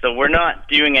 remember. So we're not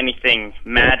doing anything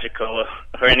magical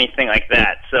or anything like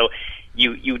that. So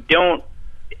you don't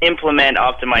implement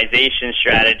optimization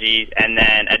strategies and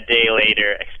then a day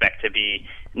later expect to be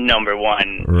number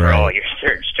one for all your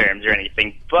search terms or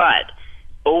anything. But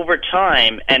over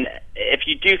time, and if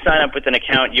you do sign up with an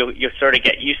account, you'll sort of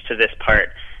get used to this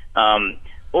part.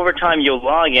 over time you'll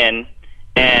log in,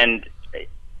 and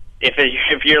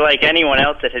if you're like anyone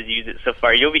else that has used it so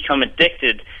far, you'll become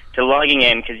addicted to logging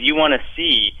in because you want to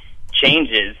see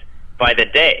changes by the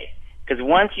day. Because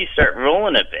once you start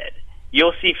rolling a bit,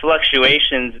 you'll see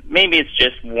fluctuations. Maybe it's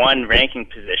just one ranking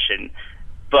position,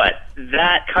 but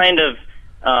that kind of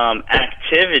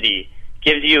activity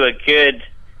gives you a good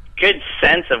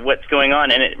sense of what's going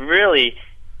on, and it really,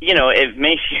 it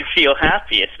makes you feel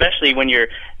happy, especially when you're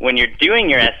doing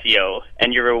your SEO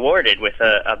and you're rewarded with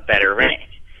a better rank.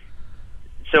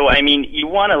 So, I mean, you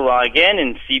want to log in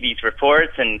and see these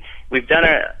reports, and we've done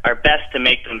our best to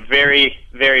make them very,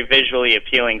 very visually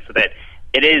appealing so that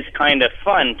it is kind of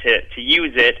fun to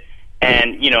use it,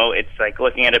 and, it's like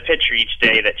looking at a picture each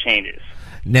day that changes.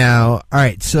 Now, all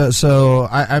right, so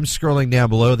I'm scrolling down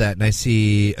below that, and I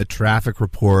see a traffic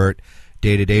report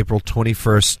dated April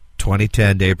 21st,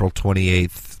 2010 to April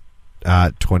 28th,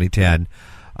 2010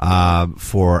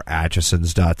 for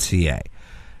Atchisons.ca.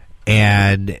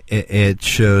 And it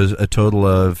shows a total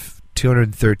of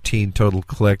 213 total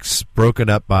clicks broken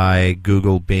up by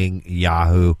Google, Bing,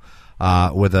 Yahoo,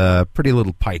 with a pretty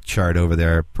little pie chart over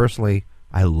there. Personally,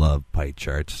 I love pie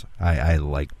charts. I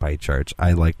like pie charts.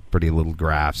 I like pretty little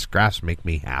graphs. Graphs make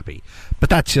me happy.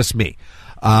 But that's just me.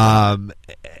 The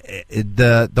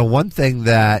one thing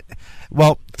that...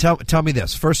 Well, tell me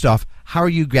this. First off, how are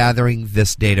you gathering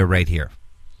this data right here?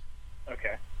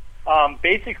 Okay.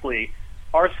 Basically,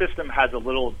 our system has a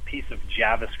little piece of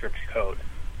JavaScript code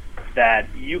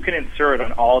that you can insert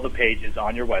on all the pages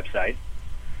on your website,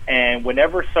 and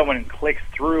whenever someone clicks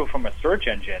through from a search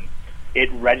engine, it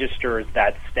registers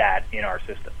that stat in our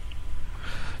system.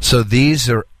 So these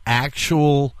are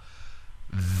actual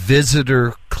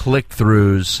visitor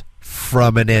click-throughs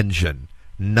from an engine,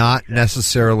 not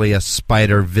necessarily a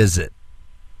spider visit.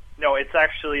 No, it's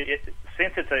actually,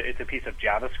 since it's a piece of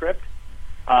JavaScript,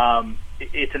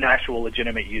 it's an actual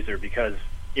legitimate user because,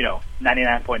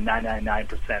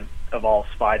 99.999% of all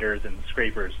spiders and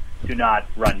scrapers do not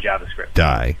run JavaScript.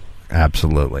 Die.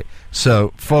 Absolutely.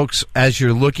 So, folks, as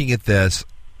you're looking at this,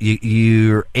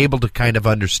 you're able to kind of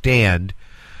understand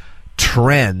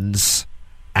trends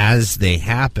as they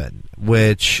happen,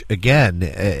 which, again,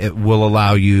 it will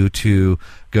allow you to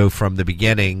go from the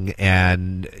beginning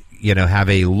and, have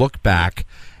a look back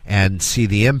and see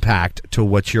the impact to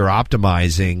what you're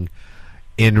optimizing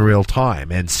in real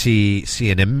time and see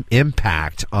an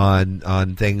impact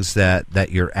on things that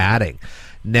you're adding.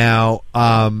 Now,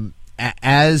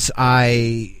 as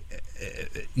I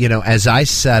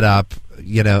set up,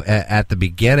 at the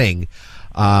beginning,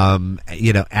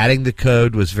 adding the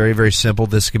code was very, very simple.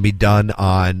 This can be done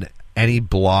on any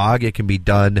blog. It can be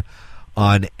done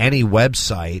on any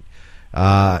website.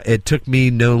 It took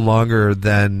me no longer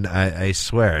than, I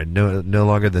swear, no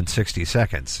longer than 60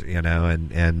 seconds,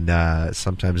 and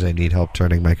sometimes I need help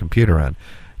turning my computer on.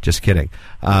 Just kidding.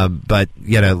 But,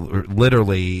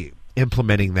 literally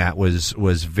implementing that was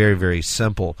very, very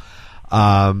simple.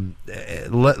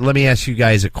 Let me ask you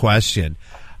guys a question.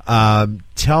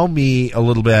 Tell me a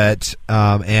little bit,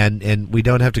 and we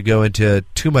don't have to go into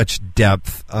too much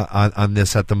depth on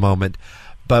this at the moment,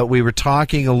 but we were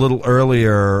talking a little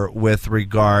earlier with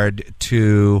regard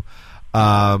to,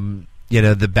 the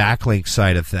backlink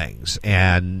side of things,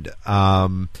 and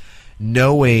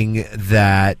knowing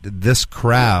that this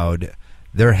crowd,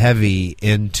 they're heavy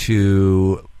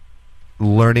into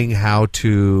learning how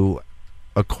to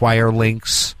acquire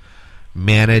links,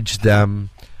 manage them,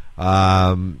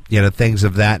 things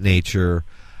of that nature.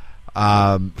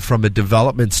 From a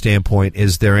development standpoint,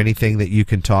 is there anything that you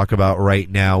can talk about right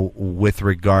now with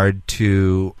regard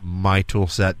to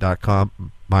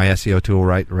mytoolset.com,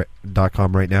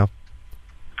 mySEOtool.com right now?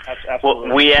 Absolutely.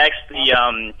 Well, we actually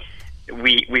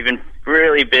we've been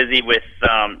really busy with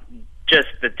just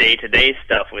the day-to-day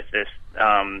stuff with this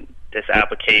this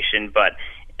application, but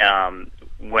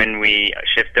when we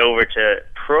shift over to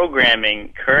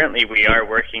programming, currently we are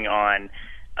working on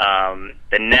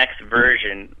the next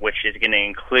version, which is going to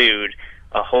include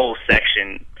a whole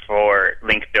section for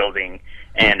link building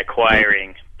and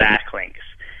acquiring backlinks.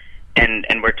 And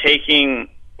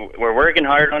we're working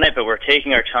hard on it, but we're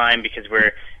taking our time because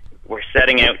we're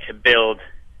setting out to build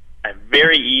a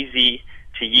very easy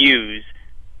to use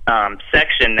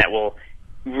section that will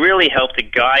really help to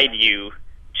guide you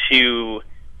to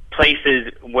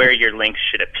places where your links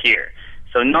should appear.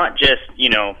 So not just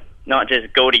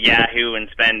go to Yahoo and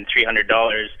spend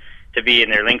 $300 to be in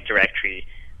their link directory.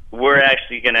 We're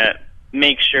actually going to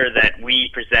make sure that we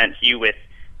present you with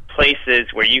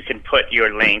places where you can put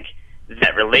your link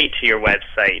that relate to your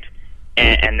website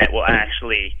and that will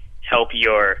actually help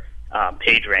your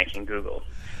page rank in Google.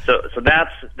 So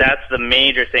that's the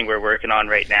major thing we're working on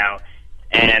right now,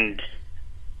 and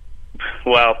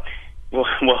well,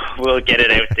 we'll get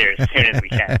it out there as soon as we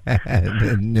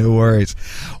can. No worries.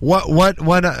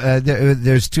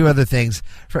 There's two other things.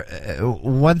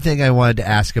 One thing I wanted to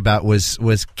ask about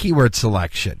was keyword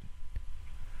selection.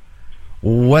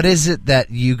 What is it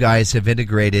that you guys have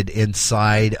integrated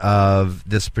inside of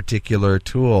this particular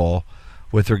tool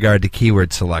with regard to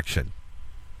keyword selection?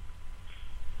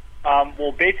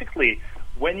 Well, basically,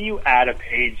 when you add a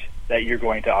page that you're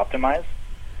going to optimize,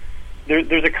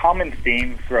 there's a common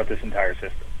theme throughout this entire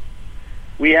system.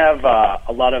 We have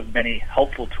a lot of many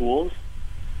helpful tools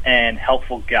and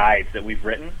helpful guides that we've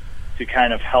written to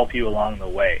kind of help you along the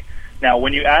way. Now,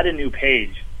 when you add a new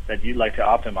page that you'd like to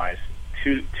optimize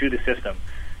to the system,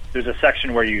 there's a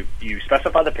section where you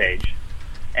specify the page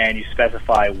and you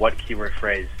specify what keyword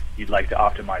phrase you'd like to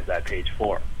optimize that page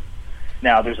for.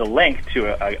 Now, there's a link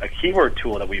to a keyword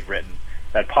tool that we've written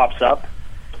that pops up.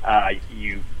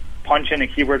 You punch in a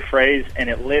keyword phrase, and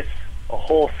it lists a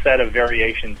whole set of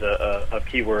variations of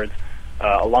keywords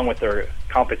along with their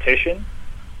competition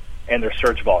and their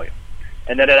search volume.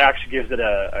 And then it actually gives it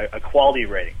a quality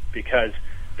rating, because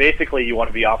basically you want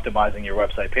to be optimizing your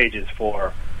website pages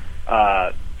for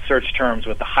search terms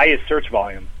with the highest search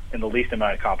volume and the least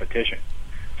amount of competition.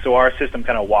 So our system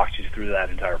kind of walks you through that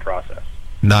entire process.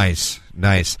 Nice.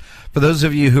 For those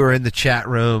of you who are in the chat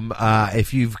room,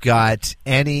 if you've got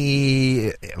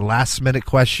any last-minute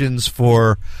questions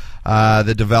for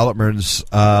the developers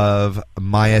of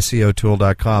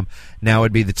myseotool.com, now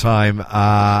would be the time,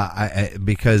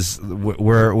 because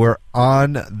we're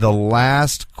on the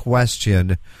last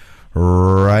question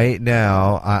right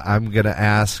now. I'm going to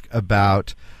ask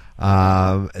about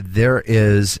there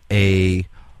is a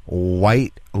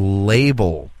white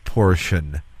label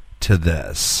portion to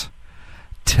this.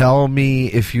 Tell me,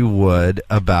 if you would,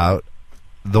 about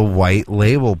the white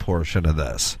label portion of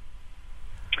this.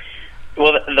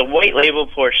 Well, the white label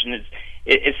portion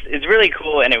is really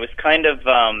cool, and it was kind of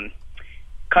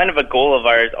a goal of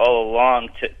ours all along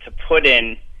to put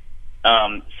in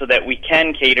so that we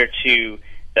can cater to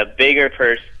the bigger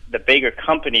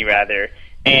company rather,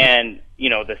 and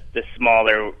the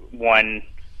smaller one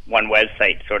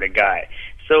website sort of guy.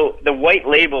 So the white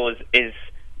label is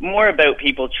more about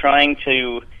people trying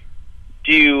to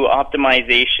do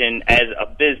optimization as a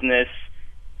business,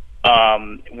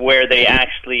 where they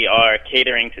actually are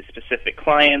catering to specific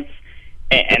clients,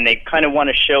 and they kind of want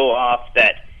to show off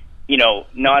that,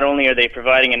 not only are they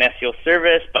providing an SEO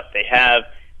service, but they have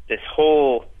this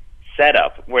whole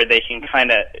setup where they can kind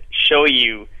of show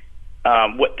you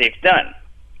what they've done.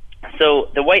 So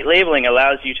the white labeling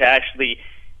allows you to actually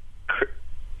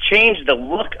change the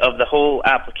look of the whole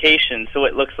application so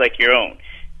it looks like your own.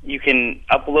 You can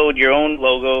upload your own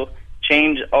logo,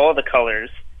 change all the colors,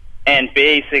 and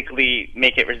basically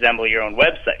make it resemble your own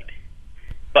website.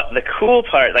 But the cool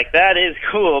part, that is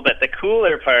cool, but the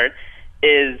cooler part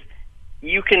is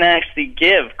you can actually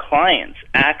give clients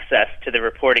access to the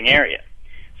reporting area.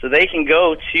 So they can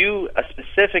go to a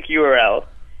specific URL,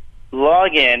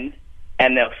 log in,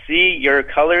 and they'll see your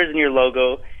colors and your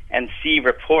logo and see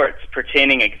reports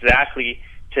pertaining exactly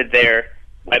to their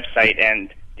website and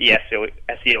the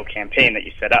SEO campaign that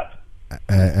you set up.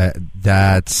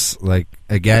 That's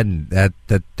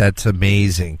that's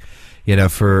amazing.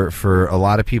 For a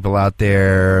lot of people out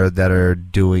there that are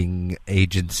doing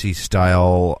agency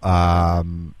style,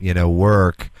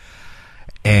 work,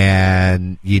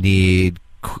 and you need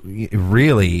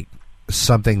really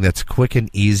something that's quick and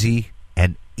easy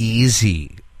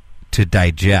to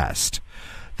digest.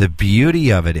 The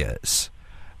beauty of it is,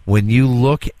 when you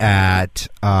look at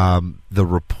the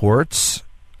reports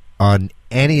on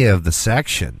any of the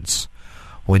sections,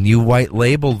 when you white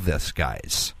label this,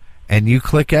 guys, and you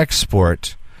click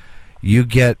export, you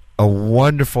get a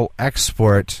wonderful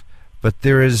export, but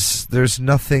there's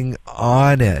nothing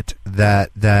on it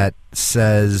that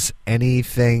says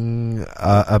anything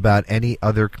about any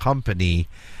other company.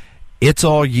 It's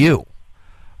all you.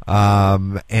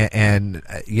 I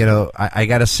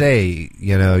gotta say,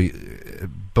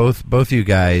 both you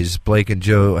guys, Blake and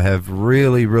Joe, have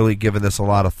really given this a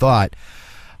lot of thought.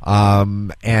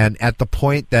 And at the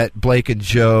point that Blake and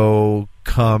Joe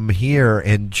come here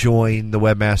and join the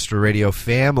Webmaster Radio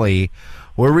family,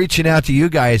 we're reaching out to you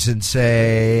guys and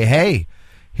say, hey,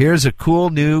 here's a cool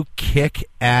new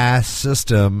kick-ass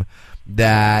system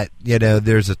that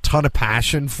there's a ton of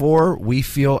passion for, we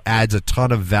feel adds a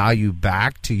ton of value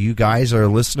back to you guys, our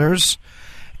listeners,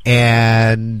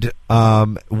 and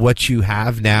what you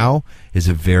have now is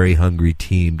a very hungry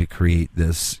team to create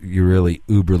this really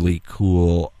uberly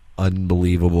cool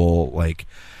unbelievable, like,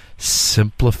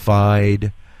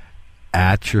 simplified,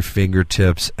 at your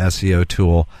fingertips SEO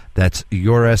tool. That's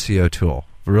your SEO tool.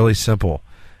 Really simple.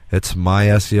 It's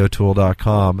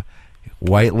myseotool.com.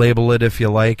 White label it if you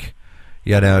like.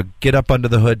 Get up under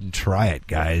the hood and try it,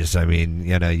 guys. I mean,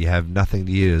 you have nothing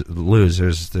to lose.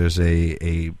 There's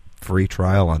a free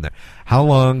trial on there. How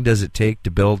long does it take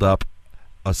to build up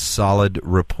a solid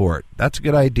report? That's a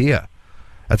good idea.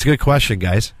 That's a good question,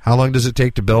 guys. How long does it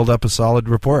take to build up a solid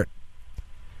report?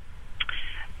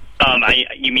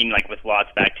 You mean like with lots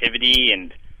of activity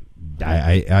and?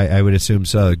 I would assume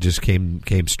so. It just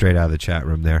came straight out of the chat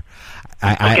room there.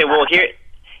 Well,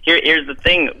 here's the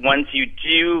thing. Once you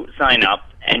do sign up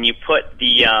and you put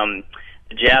the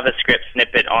JavaScript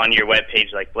snippet on your web page,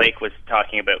 like Blake was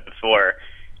talking about before,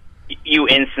 you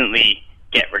instantly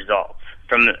get results.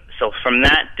 From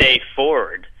that day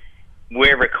forward,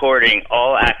 we're recording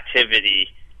all activity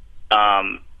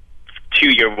to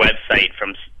your website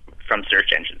from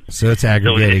search engines. So it's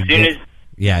aggregating. So as soon as,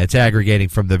 it's aggregating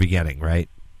from the beginning, right?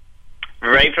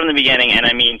 Right from the beginning, and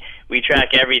I mean, we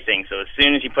track everything. So as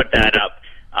soon as you put that up,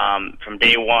 from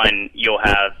day one, you'll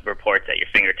have reports at your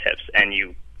fingertips, and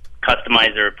you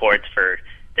customize the reports for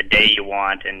the day you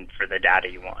want and for the data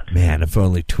you want. Man, if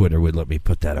only Twitter would let me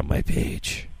put that on my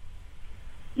page.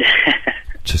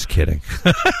 Just kidding.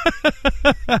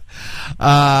 All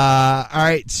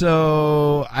right,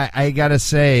 so I gotta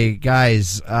say,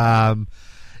 guys,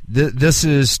 this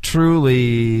is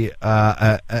truly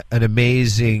an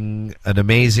amazing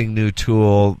new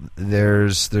tool.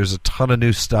 There's a ton of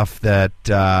new stuff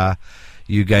that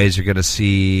you guys are going to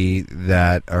see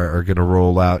that are going to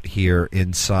roll out here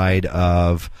inside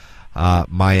of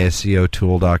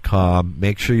myseotool.com.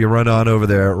 Make sure you run on over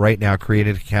there right now, create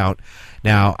an account.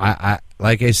 Now, I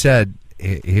like I said,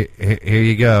 here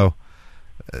you go.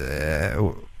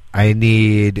 Here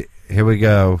we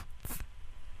go.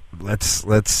 Let's.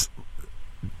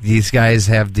 These guys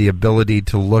have the ability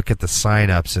to look at the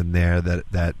signups in there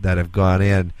that have gone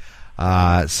in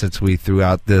since we threw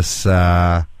out this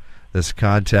this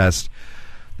contest.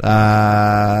 Throw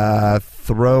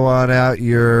on out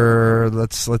your.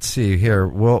 Let's see here.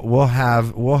 We'll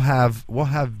have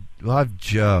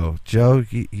Joe. Joe,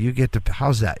 you get to.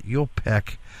 How's that? You'll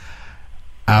pick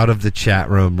out of the chat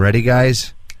room. Ready,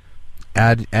 guys?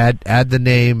 Add the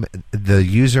name, the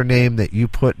username that you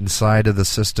put inside of the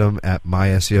system at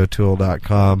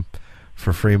myseotool.com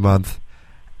for free month.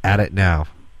 Add it now.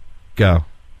 Go.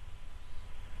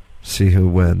 See who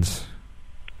wins.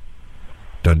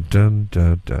 Dun dun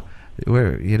dun dun.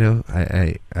 Where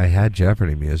I had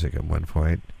Jeopardy music at one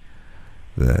point.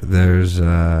 There's we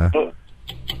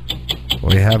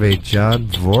have a John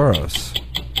Voros.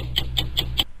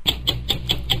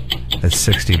 That's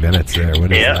 60 minutes there.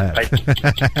 What is that?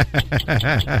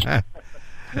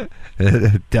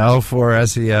 Dell for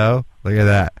SEO. Look at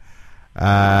that.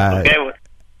 Okay. Well,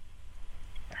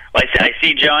 I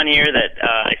see John here that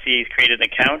I see he's created an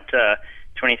account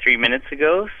 23 minutes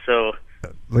ago. So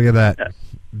look at that.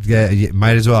 Yeah, you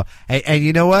might as well. Hey, and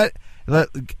you know what?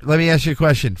 Let me ask you a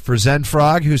question. For Zen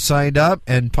Frog, who signed up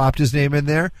and popped his name in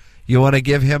there, you want to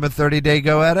give him a 30-day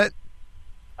go at it?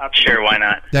 Sure, why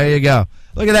not? There you go.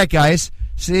 Look at that, guys.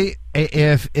 See,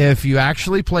 if you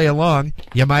actually play along,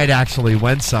 you might actually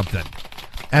win something.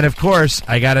 And of course,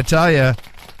 I got to tell you,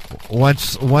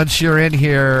 once you're in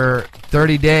here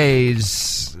 30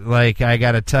 days, like I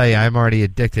got to tell you, I'm already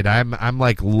addicted. I'm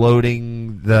like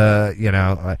loading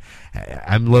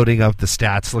I'm loading up the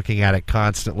stats, looking at it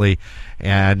constantly,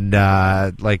 and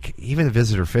like even the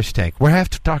visitor fish tank. We'll have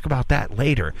to talk about that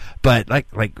later. But like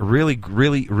really,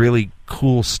 really, really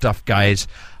cool stuff, guys,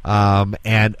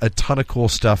 and a ton of cool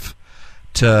stuff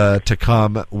to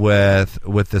come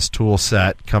with this tool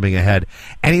set coming ahead.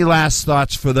 Any last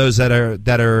thoughts for those that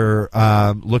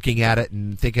are looking at it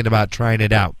and thinking about trying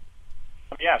it out?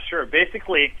 Yeah, sure.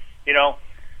 Basically,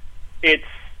 it's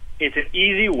an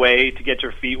easy way to get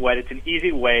your feet wet. It's an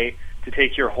easy way to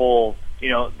take your whole,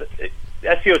 SEO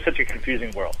is such a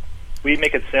confusing world. We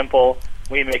make it simple.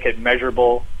 We make it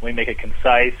measurable. We make it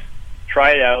concise.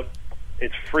 Try it out.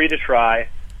 It's free to try,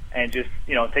 and just,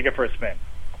 take it for a spin.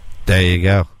 There you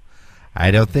go.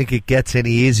 I don't think it gets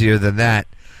any easier than that.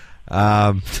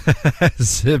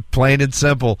 Plain and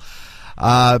simple.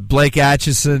 Blake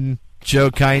Atchison,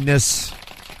 Joe Kindness,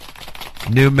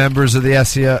 new members of the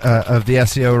SEO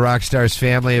Rockstars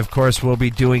family. Of course, we'll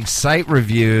be doing site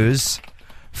reviews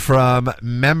from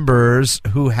members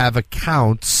who have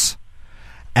accounts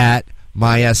at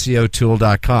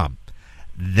myseotool.com.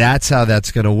 That's how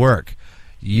that's going to work.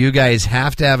 You guys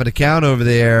have to have an account over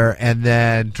there, and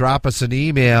then drop us an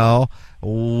email.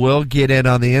 We'll get in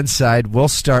on the inside. We'll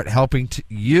start helping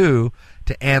you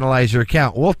to analyze your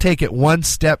account. We'll take it one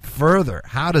step further.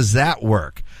 How does that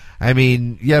work? I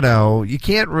mean, you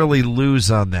can't really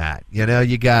lose on that.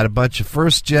 You got a bunch of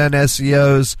first-gen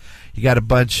SEOs. You got a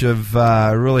bunch of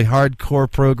really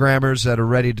hardcore programmers that are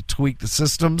ready to tweak the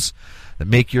systems that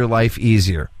make your life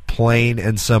easier. Plain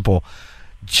and simple.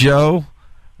 Joe,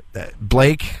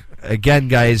 Blake, again,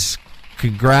 guys,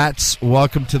 congrats.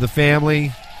 Welcome to the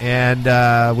family. And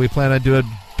we plan on doing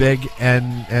big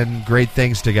and great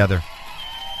things together.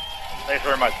 Thanks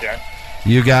very much, Darren.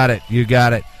 You got it.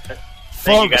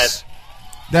 Thank you, guys.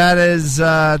 That is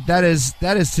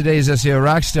today's SEO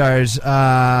Rockstars.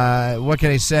 What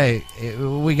can I say?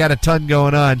 We got a ton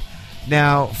going on.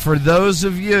 Now, for those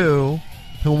of you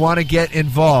who want to get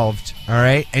involved, all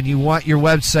right, and you want your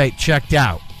website checked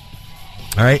out,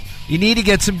 all right, you need to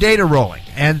get some data rolling.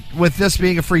 And with this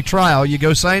being a free trial, you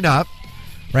go sign up,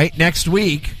 right? Next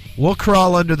week, we'll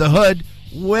crawl under the hood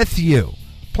with you.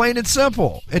 Plain and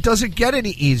simple. It doesn't get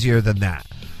any easier than that,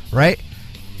 right?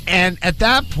 And at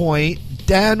that point,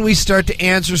 then we start to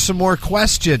answer some more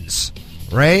questions,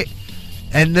 right?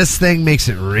 And this thing makes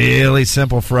it really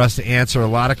simple for us to answer a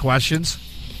lot of questions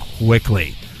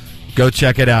quickly. Go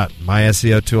check it out,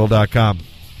 myseotool.com.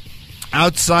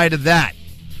 Outside of that,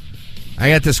 I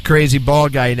got this crazy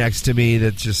bald guy next to me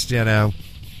that's just,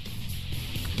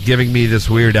 giving me this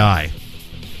weird eye.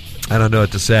 I don't know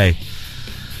what to say.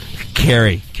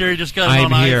 Carrie just got it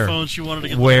on iPhone. She wanted to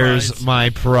get Where's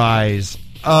my prize?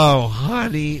 Oh,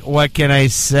 honey, what can I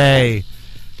say?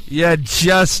 You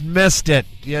just missed it.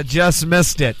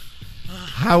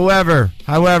 However,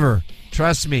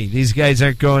 trust me, these guys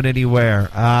aren't going anywhere.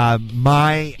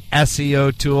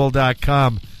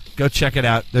 MySEOtool.com. Go check it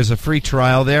out. There's a free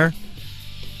trial there.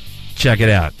 Check it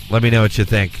out. Let me know what you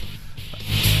think.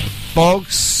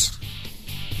 Folks,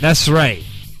 that's right.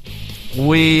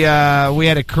 We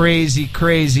had a crazy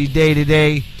day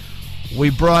today.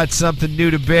 We brought something new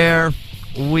to bear.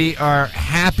 We are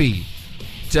happy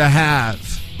to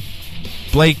have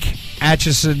Blake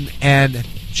Atchison and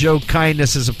Joe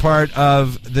Kindness as a part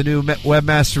of the new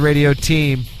Webmaster Radio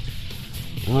team.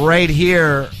 Right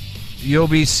here, you'll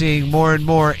be seeing more and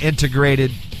more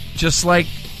integrated, just like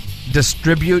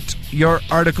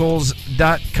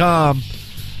DistributeYourArticles.com.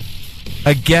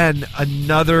 Again,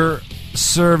 another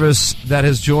service that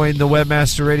has joined the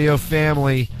Webmaster Radio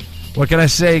family. What can I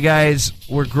say, guys?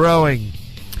 We're growing.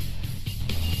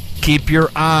 Keep your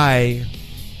eye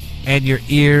and your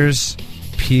ears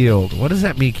peeled. What does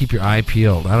that mean, keep your eye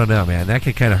peeled? I don't know, man. That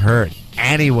could kind of hurt.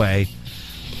 Anyway,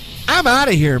 I'm out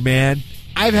of here, man.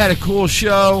 I've had a cool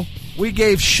show. We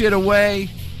gave shit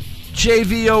away.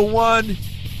 JV01,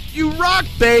 you rock,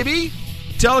 baby.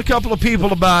 Tell a couple of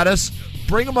people about us.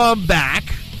 Bring them on back.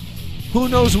 Who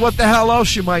knows what the hell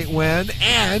else you might win.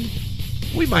 And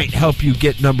we might help you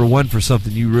get number one for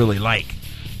something you really like.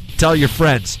 Tell your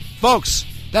friends. Folks,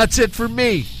 that's it for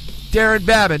me, Darren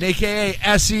Babin, a.k.a.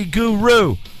 SE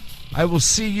Guru. I will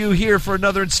see you here for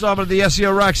another installment of the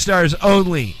SEO Rockstars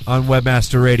only on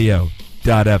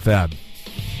WebmasterRadio.fm.